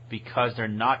today because they're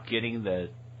not getting the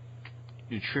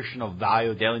nutritional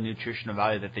value, daily nutritional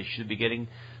value that they should be getting?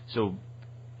 So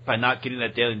by not getting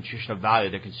that daily nutritional value,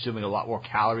 they're consuming a lot more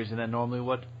calories than they normally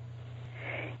would?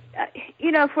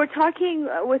 If we're talking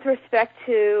with respect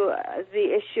to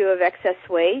the issue of excess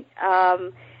weight,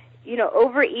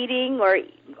 overeating,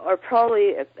 or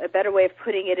probably a better way of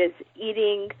putting it is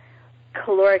eating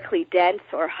calorically dense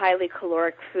or highly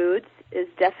caloric foods is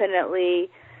definitely,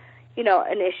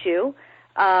 an issue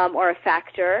or a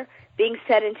factor. Being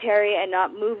sedentary and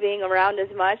not moving around as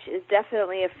much is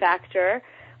definitely a factor.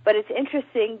 But it's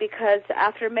interesting because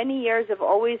after many years of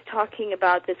always talking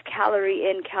about this calorie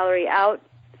in, calorie out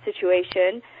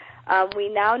situation, we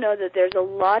now know that there's a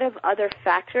lot of other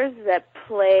factors that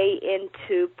play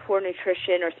into poor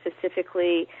nutrition, or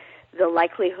specifically the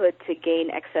likelihood to gain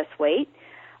excess weight.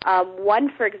 One,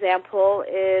 for example,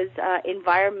 is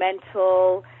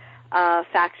environmental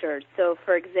factors. So,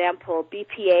 for example,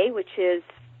 BPA, which is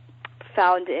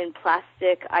found in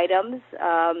plastic items,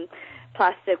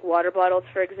 plastic water bottles,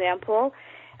 for example,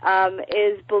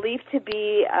 is believed to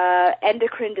be an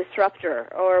endocrine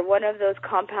disruptor, or one of those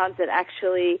compounds that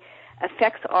actually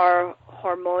affects our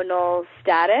hormonal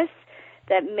status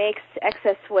that makes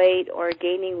excess weight or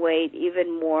gaining weight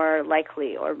even more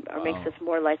likely, or makes us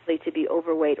more likely to be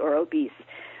overweight or obese.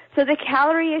 So the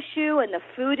calorie issue and the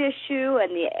food issue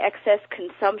and the excess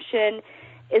consumption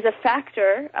is a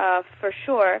factor for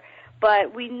sure,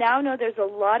 but we now know there's a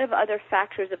lot of other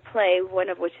factors at play, one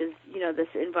of which is, this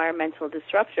environmental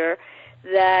disruptor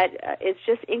that is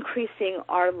just increasing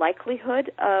our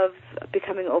likelihood of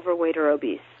becoming overweight or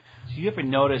obese. Do you ever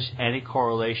notice any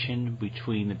correlation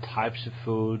between the types of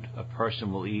food a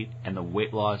person will eat and the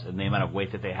weight loss and the amount of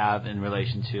weight that they have in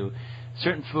relation to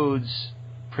certain foods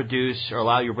produce or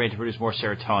allow your brain to produce more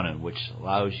serotonin, which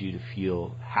allows you to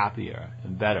feel happier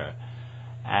and better?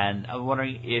 And I'm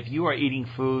wondering, if you are eating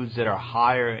foods that are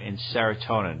higher in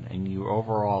serotonin and you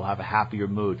overall have a happier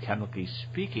mood, chemically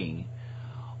speaking,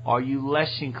 are you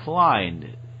less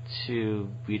inclined to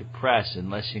be depressed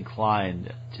and less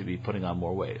inclined to be putting on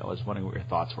more weight? I was wondering what your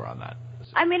thoughts were on that.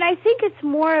 I mean, I think it's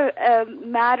more a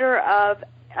matter of,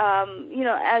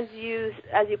 as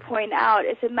you point out,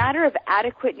 it's a matter of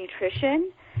adequate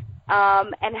nutrition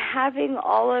and having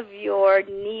all of your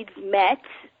needs met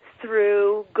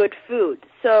through good food.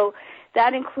 So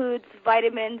that includes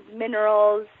vitamins,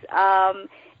 minerals,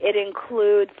 it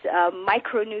includes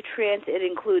micronutrients, it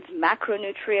includes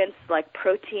macronutrients like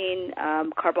protein,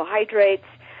 carbohydrates.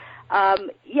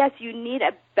 Yes, you need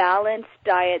a balanced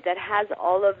diet that has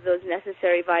all of those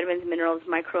necessary vitamins, minerals,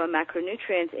 micro and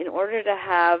macronutrients in order to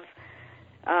have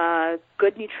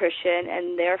good nutrition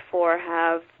and therefore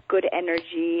have good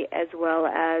energy as well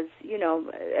as,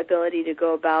 ability to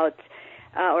go about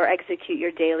or execute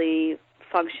your daily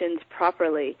functions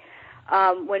properly.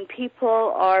 When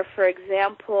people are, for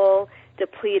example,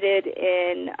 depleted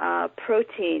in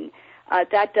protein,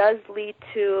 that does lead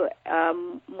to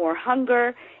more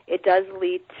hunger. It does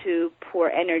lead to poor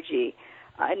energy.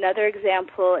 Another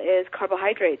example is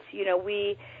carbohydrates.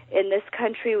 We, in this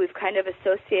country, we've kind of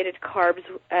associated carbs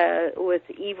with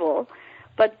evil,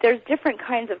 but there's different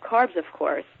kinds of carbs, of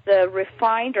course. The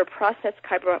refined or processed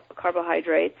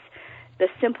carbohydrates, the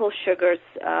simple sugars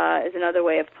is another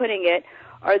way of putting it,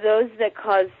 are those that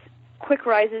cause quick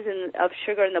rises of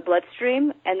sugar in the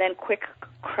bloodstream and then quick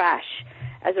crash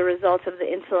as a result of the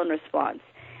insulin response.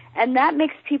 And that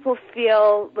makes people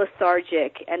feel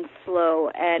lethargic and slow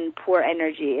and poor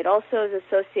energy. It also is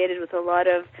associated with a lot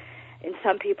of, in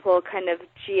some people, kind of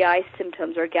GI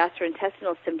symptoms or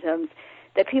gastrointestinal symptoms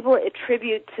that people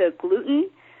attribute to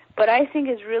gluten, but I think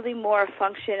is really more a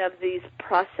function of these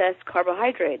processed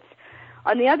carbohydrates.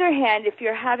 On the other hand, if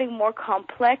you're having more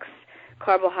complex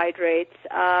carbohydrates,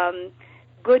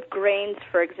 good grains,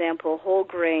 for example, whole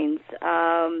grains,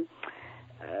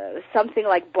 something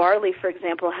like barley, for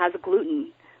example, has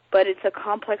gluten, but it's a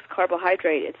complex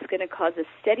carbohydrate. It's going to cause a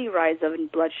steady rise of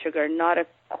blood sugar, not a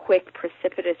quick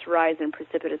precipitous rise and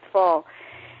precipitous fall.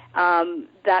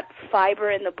 That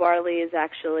fiber in the barley is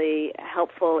actually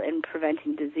helpful in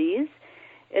preventing disease.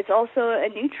 It's also a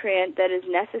nutrient that is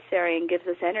necessary and gives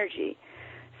us energy.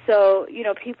 So,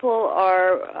 people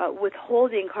are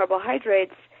withholding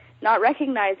carbohydrates, not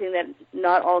recognizing that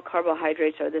not all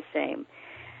carbohydrates are the same.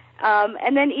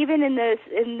 And then even in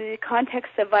the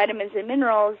context of vitamins and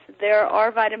minerals, there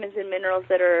are vitamins and minerals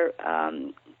that are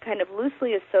kind of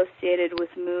loosely associated with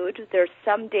mood. There's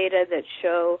some data that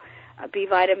show B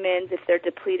vitamins, if they're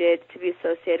depleted, to be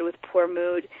associated with poor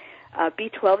mood.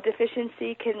 B12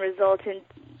 deficiency can result in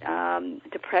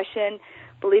depression.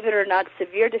 Believe it or not,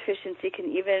 severe deficiency can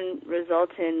even result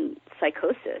in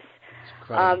psychosis.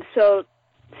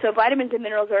 So vitamins and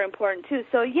minerals are important too.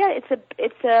 So yeah,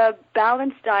 it's a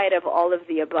balanced diet of all of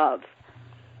the above.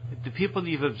 The people that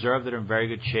you've observed that are in very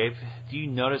good shape, do you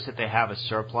notice that they have a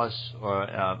surplus or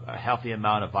a healthy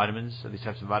amount of vitamins, or these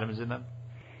types of vitamins in them?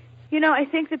 I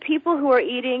think the people who are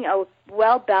eating a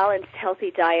well-balanced,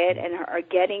 healthy diet and are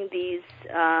getting these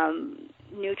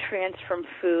nutrients from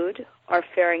food are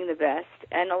faring the best.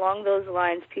 And along those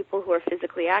lines, people who are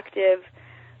physically active,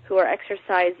 who are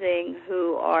exercising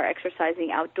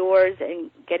outdoors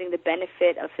and getting the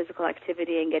benefit of physical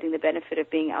activity and getting the benefit of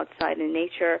being outside in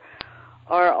nature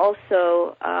are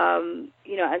also,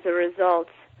 as a result,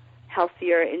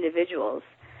 healthier individuals.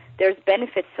 There's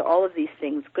benefits to all of these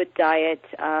things: good diet,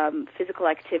 physical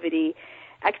activity.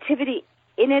 Activity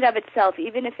in and of itself,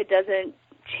 even if it doesn't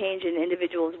change an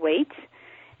individual's weight,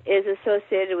 is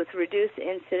associated with reduced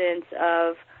incidence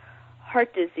of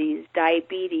heart disease,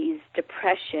 diabetes,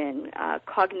 depression,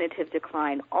 cognitive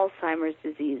decline, Alzheimer's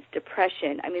disease,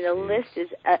 depression. I mean, the list is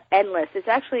endless. It's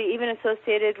actually even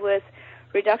associated with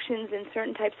reductions in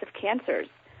certain types of cancers.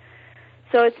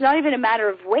 So it's not even a matter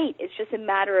of weight. It's just a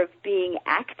matter of being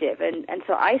active. And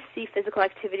so I see physical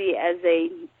activity as a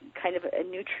kind of a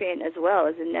nutrient as well,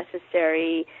 as a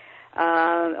necessary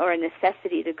or a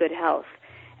necessity to good health.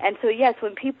 And so, yes,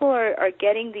 when people are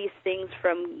getting these things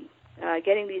from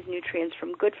getting these nutrients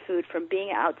from good food, from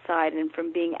being outside and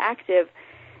from being active,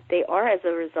 they are, as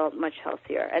a result, much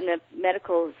healthier. And the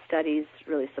medical studies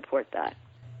really support that.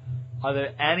 Are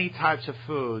there any types of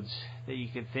foods that you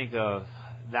can think of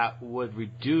that would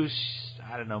reduce,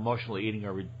 emotional eating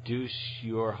or reduce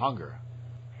your hunger?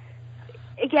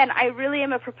 Again, I really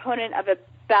am a proponent of a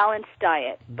balanced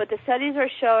diet, but the studies are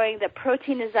showing that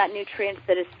protein is that nutrient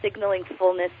that is signaling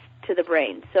fullness to the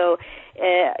brain. So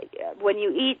when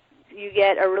you eat, you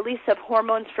get a release of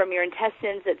hormones from your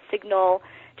intestines that signal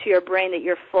to your brain that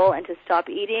you're full and to stop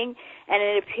eating. And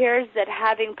it appears that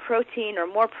having protein or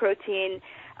more protein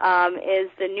is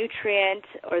the nutrient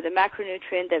or the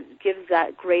macronutrient that gives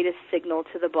that greatest signal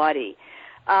to the body.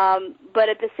 But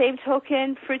at the same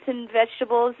token, fruits and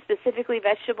vegetables, specifically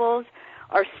vegetables,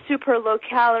 are super low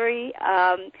calorie,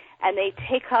 and they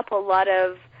take up a lot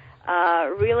of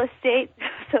real estate,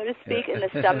 so to speak, in the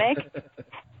stomach.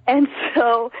 And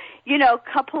so,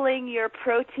 coupling your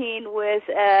protein with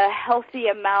a healthy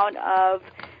amount of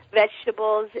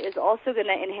vegetables is also going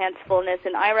to enhance fullness.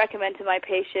 And I recommend to my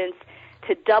patients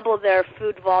to double their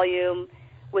food volume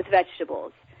with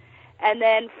vegetables. And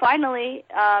then finally,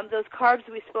 those carbs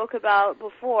we spoke about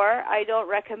before, I don't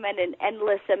recommend an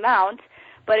endless amount,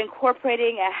 but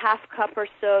incorporating a half cup or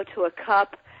so to a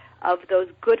cup of those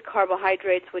good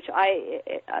carbohydrates, which I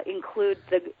include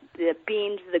the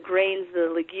beans, the grains, the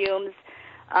legumes,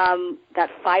 that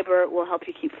fiber will help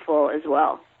you keep full as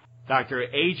well. Dr.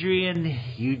 Adrienne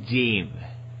Youdim,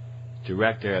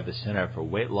 Director of the Center for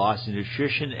Weight Loss and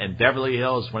Nutrition in Beverly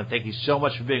Hills. I want to thank you so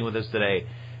much for being with us today.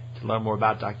 To learn more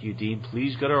about Dr. Youdim,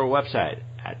 please go to our website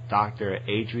at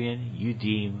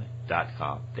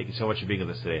dradrienneyoudim.com. Thank you so much for being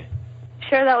with us today.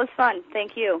 Sure, that was fun.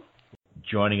 Thank you.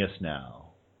 Joining us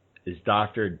now is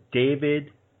Dr.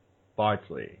 David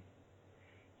Bardsley.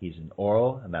 He's an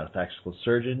oral and maxillofacial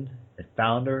surgeon and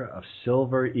founder of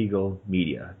Silver Eagle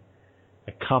Media,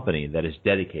 a company that is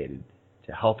dedicated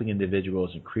to helping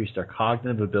individuals increase their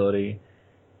cognitive ability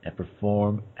and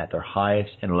perform at their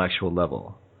highest intellectual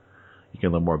level. You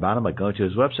can learn more about him by going to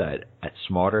his website at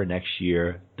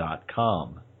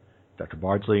smarternextyear.com. Dr.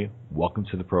 Bardsley, welcome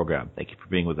to the program. Thank you for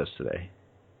being with us today.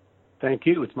 Thank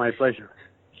you. It's my pleasure.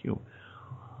 Thank you.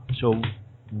 So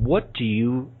what do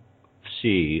you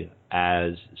see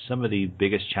as some of the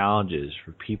biggest challenges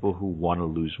for people who want to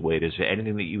lose weight? Is there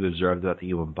anything that you've observed about the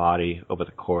human body over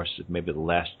the course of maybe the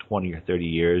last 20 or 30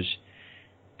 years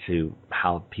to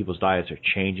how people's diets are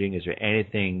changing? Is there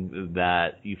anything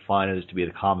that you find as to be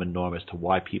the common norm as to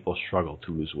why people struggle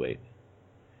to lose weight?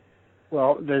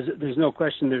 Well, there's no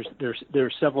question.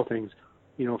 There's several things.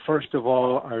 First of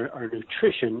all, our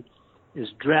nutrition is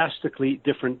drastically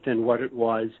different than what it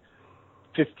was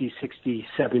 50, 60,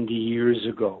 70 years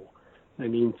ago. I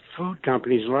mean, food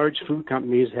companies, large food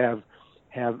companies have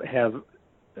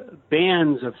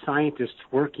bands of scientists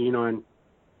working on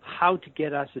how to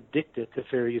get us addicted to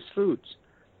various foods,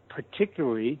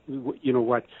 particularly,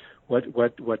 what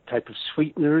type of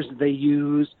sweeteners they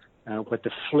use, what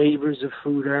the flavors of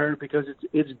food are, because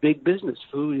it's big business.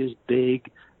 Food is big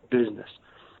business.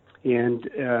 And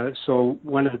so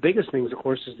one of the biggest things, of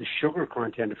course, is the sugar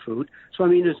content of food. So, I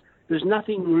mean, there's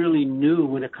nothing really new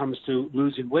when it comes to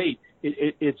losing weight.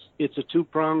 It's a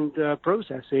two-pronged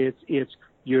process. It's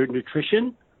your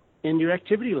nutrition and your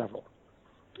activity level.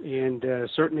 And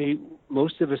certainly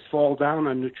most of us fall down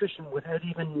on nutrition without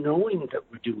even knowing that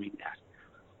we're doing that.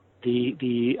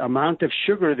 The amount of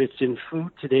sugar that's in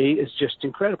food today is just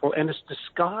incredible, and it's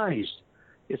disguised.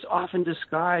 It's often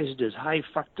disguised as high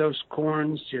fructose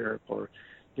corn syrup, or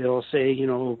they'll say,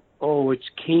 it's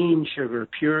cane sugar,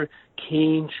 pure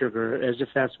cane sugar, as if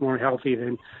that's more healthy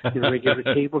than regular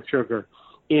table sugar.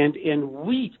 And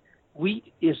wheat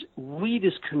is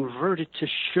converted to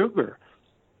sugar.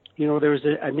 There's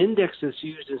an index that's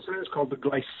used in science called the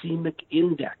glycemic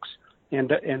index. And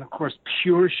of course,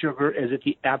 pure sugar is at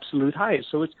the absolute highest.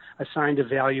 So it's assigned a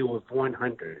value of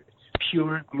 100,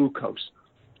 pure glucose.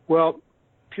 Well,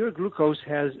 pure glucose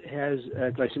has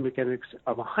a glycemic index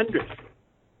of 100.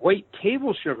 White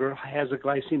table sugar has a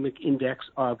glycemic index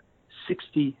of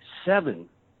 67.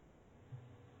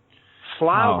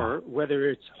 Flour, whether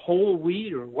it's whole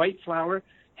wheat or white flour,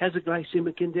 has a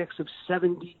glycemic index of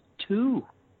 72.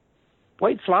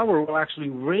 White flour will actually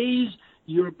raise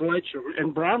your blood sugar,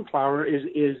 and brown flour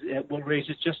will raise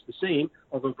it just the same,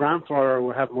 although brown flour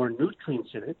will have more nutrients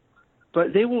in it.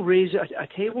 But they will raise a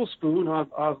tablespoon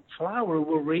of flour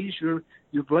will raise your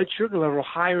blood sugar level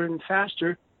higher and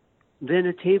faster than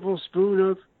a tablespoon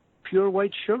of pure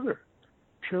white sugar,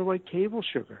 pure white table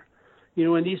sugar.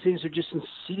 And these things are just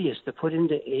insidious to put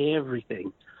into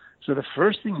everything. So the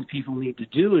first thing people need to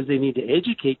do is they need to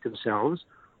educate themselves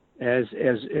as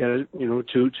to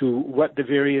what the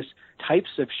various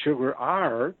types of sugar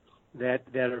are that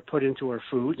are put into our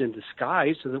foods and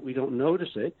disguised so that we don't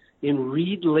notice it, and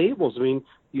read labels. I mean,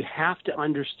 you have to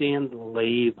understand the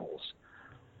labels,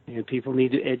 and people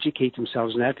need to educate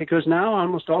themselves in that, because now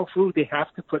almost all food they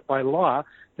have to put by law,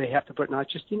 they have to put not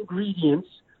just ingredients,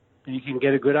 and you can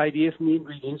get a good idea from the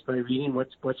ingredients by reading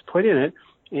what's put in it,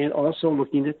 and also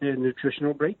looking at the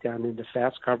nutritional breakdown into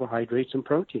fats, carbohydrates, and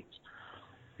proteins.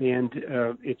 And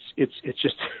it's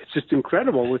just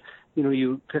incredible.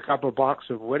 You pick up a box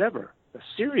of whatever, a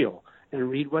cereal,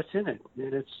 and read what's in it.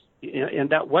 And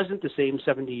that wasn't the same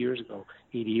 70 years ago,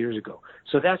 80 years ago.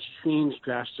 So that's changed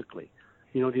drastically.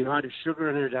 The amount of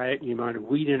sugar in our diet, the amount of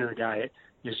wheat in our diet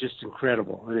is just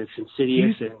incredible, and it's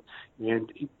insidious,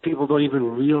 and people don't even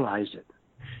realize it.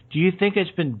 Do you think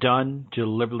it's been done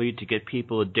deliberately to get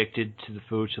people addicted to the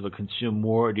food so they'll consume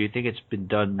more, or do you think it's been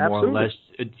done more or less?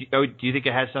 Do you think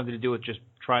it has something to do with just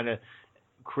trying to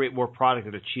create more product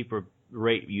at a cheaper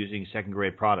rate using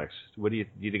second-grade products? What do you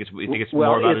think it's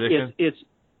more about addiction?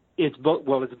 It's both.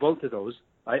 Well, it's both of those.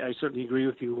 I certainly agree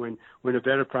with you. When a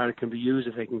better product can be used,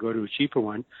 if they can go to a cheaper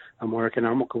one, a more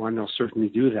economical one, they'll certainly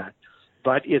do that.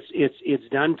 But it's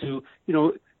done to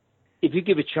if you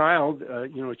give a child a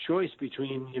choice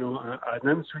between an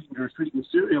unsweetened or sweetened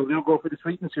cereal, they'll go for the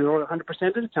sweetened cereal 100% of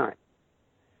the time.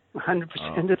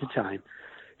 100% of the time.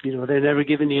 They're never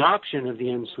given the option of the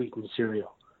unsweetened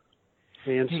cereal.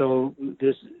 And so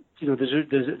there's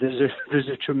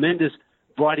a tremendous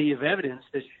body of evidence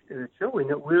that's showing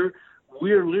that we're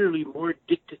literally more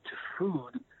addicted to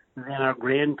food than our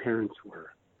grandparents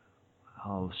were.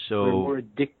 Oh, so we're more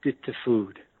addicted to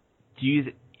food.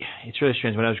 It's really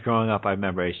strange. When I was growing up, I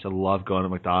remember I used to love going to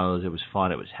McDonald's. It was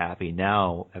fun. It was happy.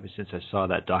 Now, ever since I saw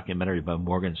that documentary by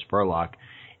Morgan Spurlock,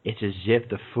 it's as if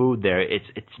the food there, it's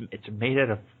made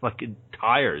out of fucking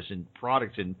tires and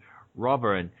products and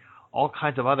rubber and all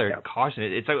kinds of other caution.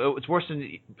 It's worse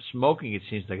than smoking. It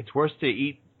seems like it's worse to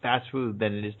eat fast food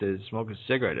than it is to smoke a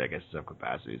cigarette, I guess, in some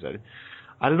capacities.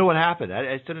 I don't know what happened.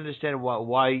 I still don't understand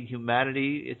why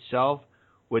humanity itself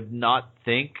would not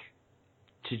think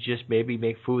to just maybe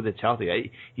make food that's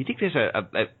healthy. You think there's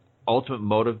a ultimate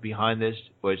motive behind this?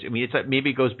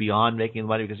 Maybe it goes beyond making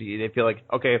money, because they feel like,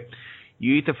 okay,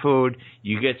 you eat the food,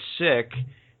 you get sick,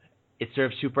 it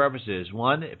serves two purposes.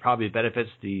 One, it probably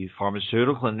benefits the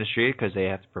pharmaceutical industry because they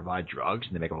have to provide drugs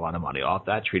and they make a lot of money off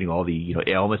that, treating all the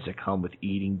ailments that come with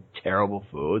eating terrible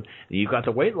food. And you've got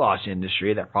the weight loss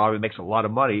industry that probably makes a lot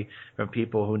of money from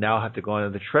people who now have to go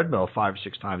on the treadmill 5 or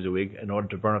 6 times a week in order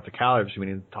to burn up the calories from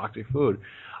eating toxic food.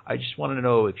 I just want to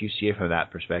know if you see it from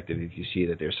that perspective, if you see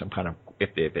that there's some kind of, if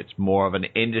it's more of an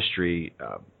industry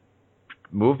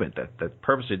movement that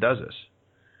purposely does this.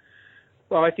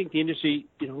 Well, I think the industry,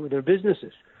 they're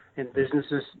businesses. And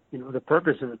businesses, the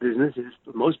purpose of a business is,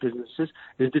 for most businesses,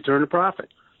 is to turn a profit.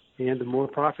 And the more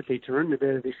profit they turn, the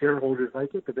better the shareholders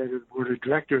like it, the better the board of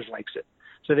directors likes it.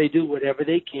 So they do whatever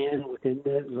they can within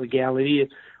the legality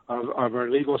of our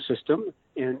legal system.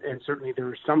 And certainly there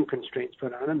are some constraints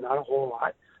put on them, not a whole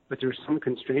lot, but there are some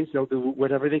constraints. They'll do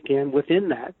whatever they can within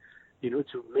that,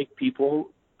 to make people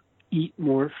eat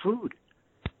more food.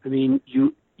 I mean,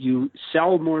 you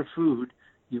sell more food,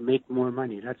 you make more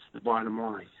money. That's the bottom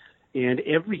line. And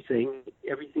everything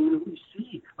that we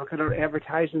see. Look at our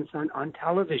advertisements on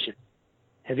television.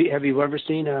 Have you ever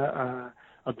seen a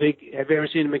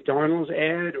McDonald's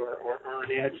ad or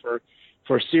an ad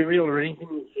for cereal or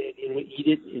anything? Eat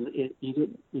it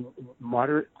in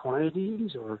moderate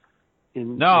quantities or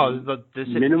in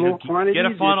minimal quantities. Get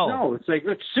a funnel. No, it's like,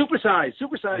 let's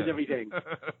supersize everything.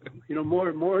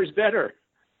 More is better.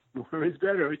 More is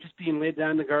better. It's just being laid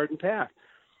down the garden path.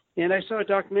 And I saw a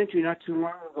documentary not too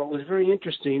long ago. It was very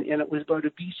interesting, and it was about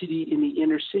obesity in the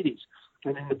inner cities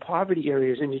and in the poverty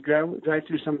areas. And you drive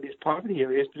through some of these poverty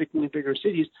areas, particularly in bigger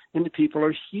cities, and the people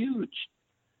are huge.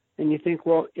 And you think,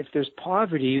 well, if there's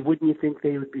poverty, wouldn't you think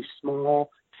they would be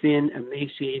small, thin,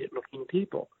 emaciated-looking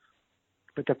people?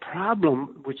 But the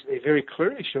problem, which they very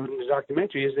clearly showed in the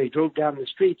documentary, is they drove down the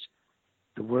streets.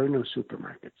 There were no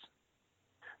supermarkets.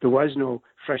 There was no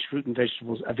fresh fruit and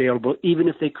vegetables available, even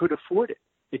if they could afford it.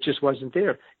 It just wasn't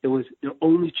there. It was the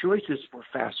only choices for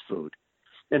fast food.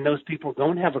 And those people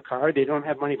don't have a car. They don't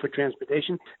have money for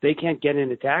transportation. They can't get in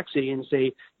a taxi and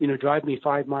say, drive me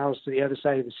 5 miles to the other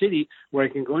side of the city where I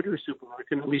can go to a supermarket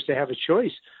and at least I have a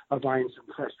choice of buying some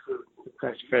fresh fruit and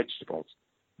fresh vegetables.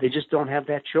 They just don't have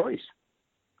that choice.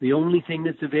 The only thing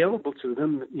that's available to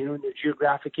them, in their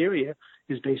geographic area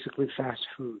is basically fast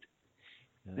food.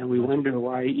 And we wonder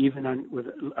why even with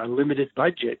a limited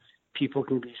budget, people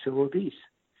can be so obese.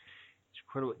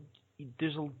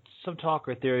 There's some talk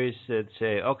or theories that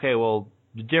say, okay, well,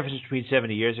 the difference between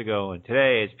 70 years ago and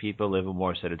today is people live a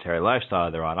more sedentary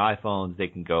lifestyle. They're on iPhones. They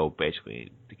can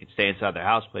stay inside their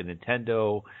house, play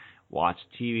Nintendo, watch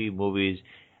TV, movies.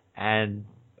 And,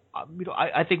 I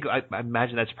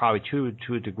imagine that's probably true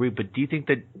to a degree. But do you think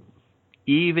that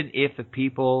even if the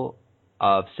people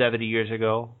of 70 years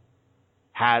ago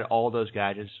had all those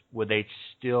gadgets, would they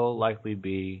still likely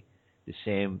be the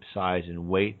same size and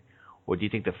weight? Or do you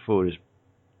think the food is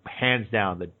hands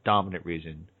down the dominant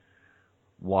reason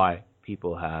why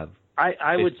people have?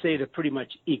 I would say they're pretty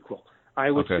much equal.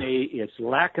 I would say it's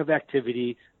lack of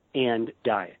activity and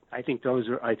diet. I think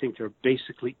they're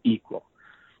basically equal.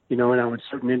 And with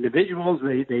certain individuals,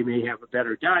 they may have a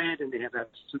better diet and they have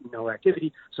no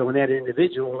activity. So in that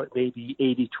individual, it may be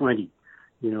 80-20.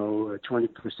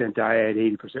 20% diet,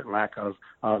 80% lack of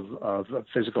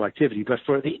physical activity. But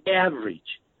for the average,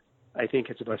 I think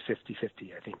it's about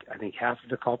 50-50. I think half of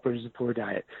the culprit is the poor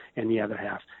diet, and the other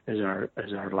half is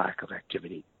our lack of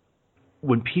activity.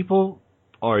 When people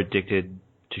are addicted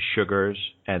to sugars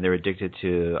and they're addicted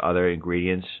to other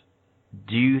ingredients,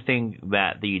 do you think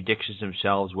that the addictions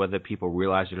themselves, whether people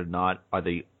realize it or not, are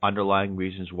the underlying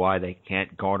reasons why they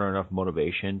can't garner enough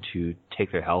motivation to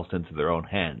take their health into their own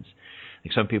hands?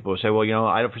 Like some people will say, well,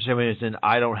 for some reason,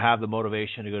 I don't have the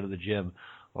motivation to go to the gym,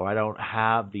 or I don't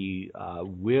have the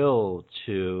will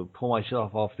to pull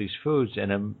myself off these foods.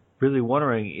 And I'm really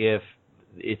wondering if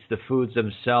it's the foods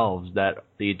themselves, that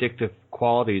the addictive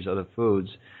qualities of the foods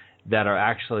that are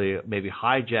actually maybe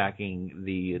hijacking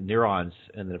the neurons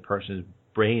in the person's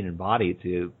brain and body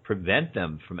to prevent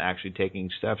them from actually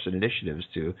taking steps and initiatives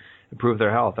to improve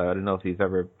their health. I don't know if you've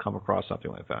ever come across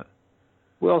something like that.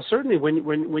 Well, certainly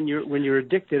when you're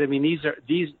addicted, I mean,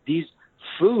 these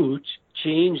foods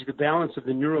change the balance of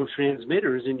the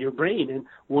neurotransmitters in your brain, and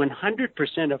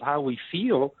 100% of how we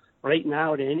feel right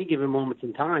now at any given moment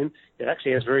in time, it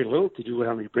actually has very little to do with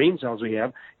how many brain cells we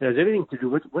have. It has everything to do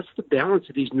with what's the balance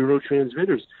of these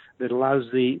neurotransmitters that allows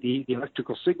the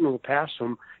electrical signal to pass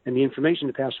from and the information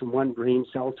to pass from one brain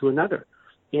cell to another.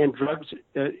 And drugs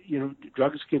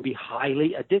can be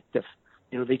highly addictive.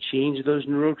 They change those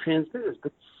neurotransmitters,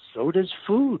 but so does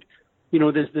food.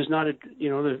 There's not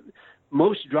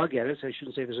most drug addicts, I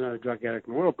shouldn't say there's not a drug addict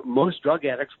in the world, but most drug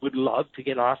addicts would love to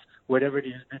get off whatever it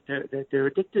is that they're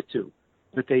addicted to.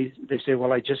 But they say,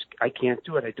 well, I can't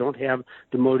do it. I don't have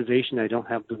the motivation. I don't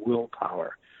have the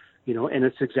willpower. And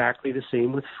it's exactly the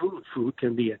same with food. Food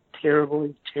can be a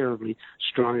terribly, terribly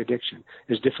strong addiction.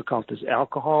 As difficult as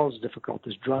alcohol, as difficult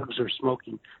as drugs or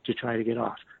smoking to try to get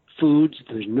off. foods,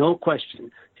 there's no question,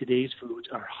 today's foods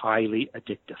are highly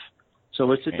addictive.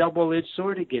 So it's a double-edged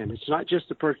sword again. It's not just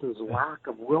the person's lack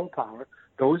of willpower.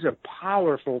 Those are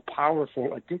powerful,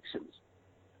 powerful addictions.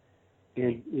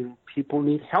 And people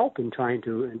need help in trying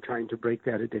to break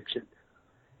that addiction.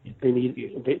 They need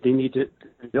to,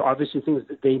 there are obviously things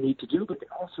that they need to do, but they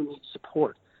also need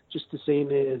support. Just the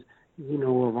same as,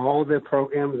 of all the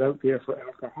programs out there for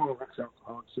alcoholics,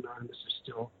 Alcoholics Anonymous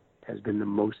has been the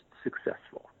most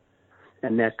successful.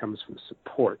 And that comes from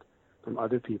support from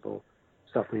other people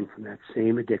suffering from that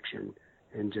same addiction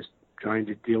and just trying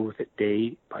to deal with it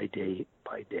day by day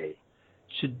by day.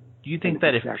 So do you think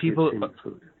that if people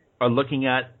are looking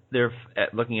at their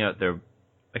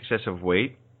excessive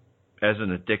weight as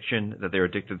an addiction, that they're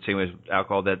addicted the same way as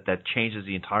alcohol, that changes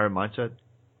the entire mindset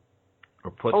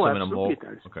or puts them in a mold? It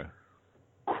does. Okay.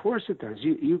 Of course it does.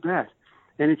 You bet.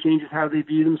 And it changes how they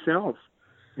view themselves,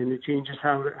 and it changes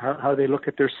how they look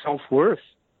at their self-worth.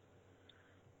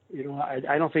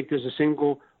 I don't think there's a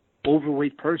single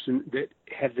overweight person that,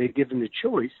 had they given the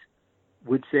choice,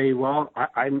 would say, "Well,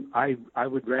 I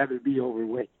would rather be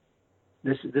overweight.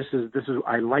 This is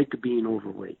I like being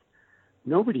overweight."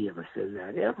 Nobody ever says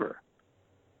that ever.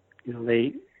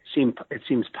 It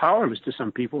seems powerless to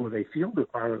some people, or they feel they're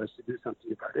powerless to do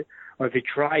something about it, or they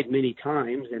tried many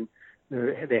times and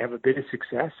they have a bit of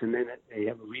success, and then they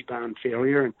have a rebound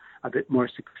failure and a bit more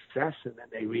success, and then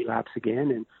they relapse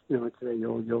again, and it's a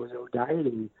yo-yo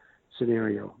dieting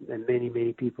scenario, and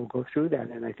many people go through that,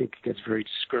 and I think it gets very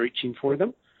discouraging for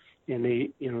them, and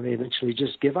they eventually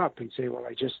just give up and say, "Well,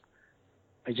 I just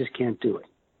can't do it.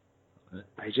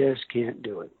 I just can't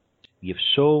do it." You have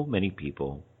so many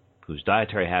people whose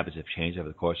dietary habits have changed over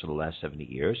the course of the last 70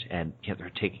 years, and yet they're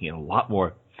taking in a lot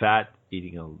more fat,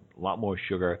 eating a lot more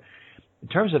sugar. In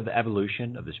terms of the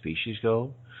evolution of the species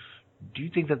do you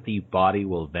think that the body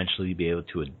will eventually be able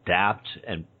to adapt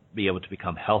and be able to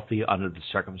become healthy under the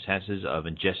circumstances of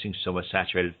ingesting so much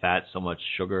saturated fat, so much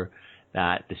sugar,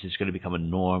 that this is going to become a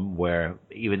norm where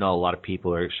even though a lot of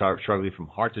people are struggling from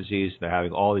heart disease, they're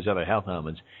having all these other health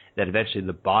ailments, that eventually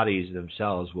the bodies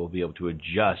themselves will be able to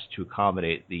adjust to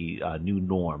accommodate the new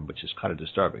norm, which is kind of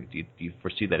disturbing. Do you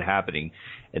foresee that happening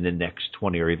in the next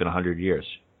 20 or even 100 years?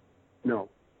 No.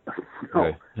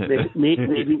 No.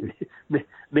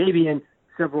 Maybe in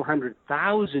several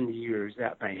 100,000 years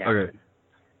that may happen. Okay.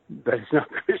 But it's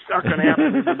not going to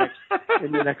happen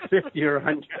in the next 50 or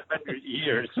 100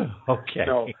 years. Okay.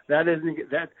 No, there's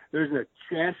no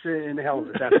chance in hell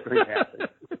that that's going to happen.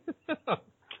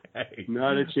 Okay.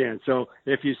 Not a chance. So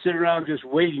if you sit around just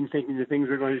waiting, thinking that things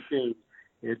are going to change,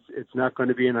 it's not going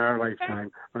to be in our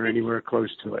lifetime or anywhere close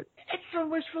to it. It's so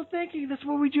wishful thinking. That's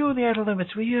what we do in the Outer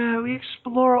Limits. We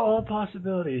explore all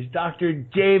possibilities. Dr.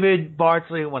 David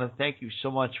Bartley, I want to thank you so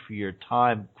much for your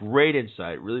time. Great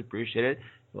insight. Really appreciate it.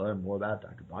 To learn more about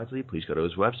Dr. Bartley, please go to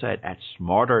his website at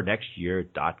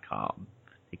smarternextyear.com.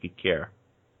 Take good care.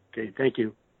 Okay, thank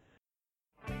you.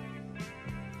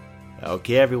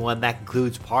 Okay, everyone, that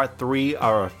concludes part 3 of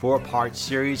our 4-part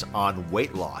series on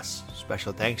weight loss.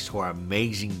 Special thanks to our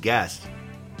amazing guest.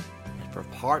 And for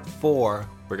part 4,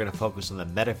 we're going to focus on the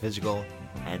metaphysical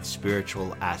and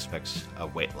spiritual aspects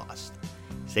of weight loss.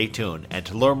 Stay tuned, and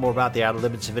to learn more about the Outer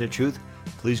Limits of Inner Truth,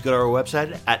 please go to our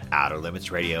website at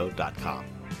outerlimitsradio.com.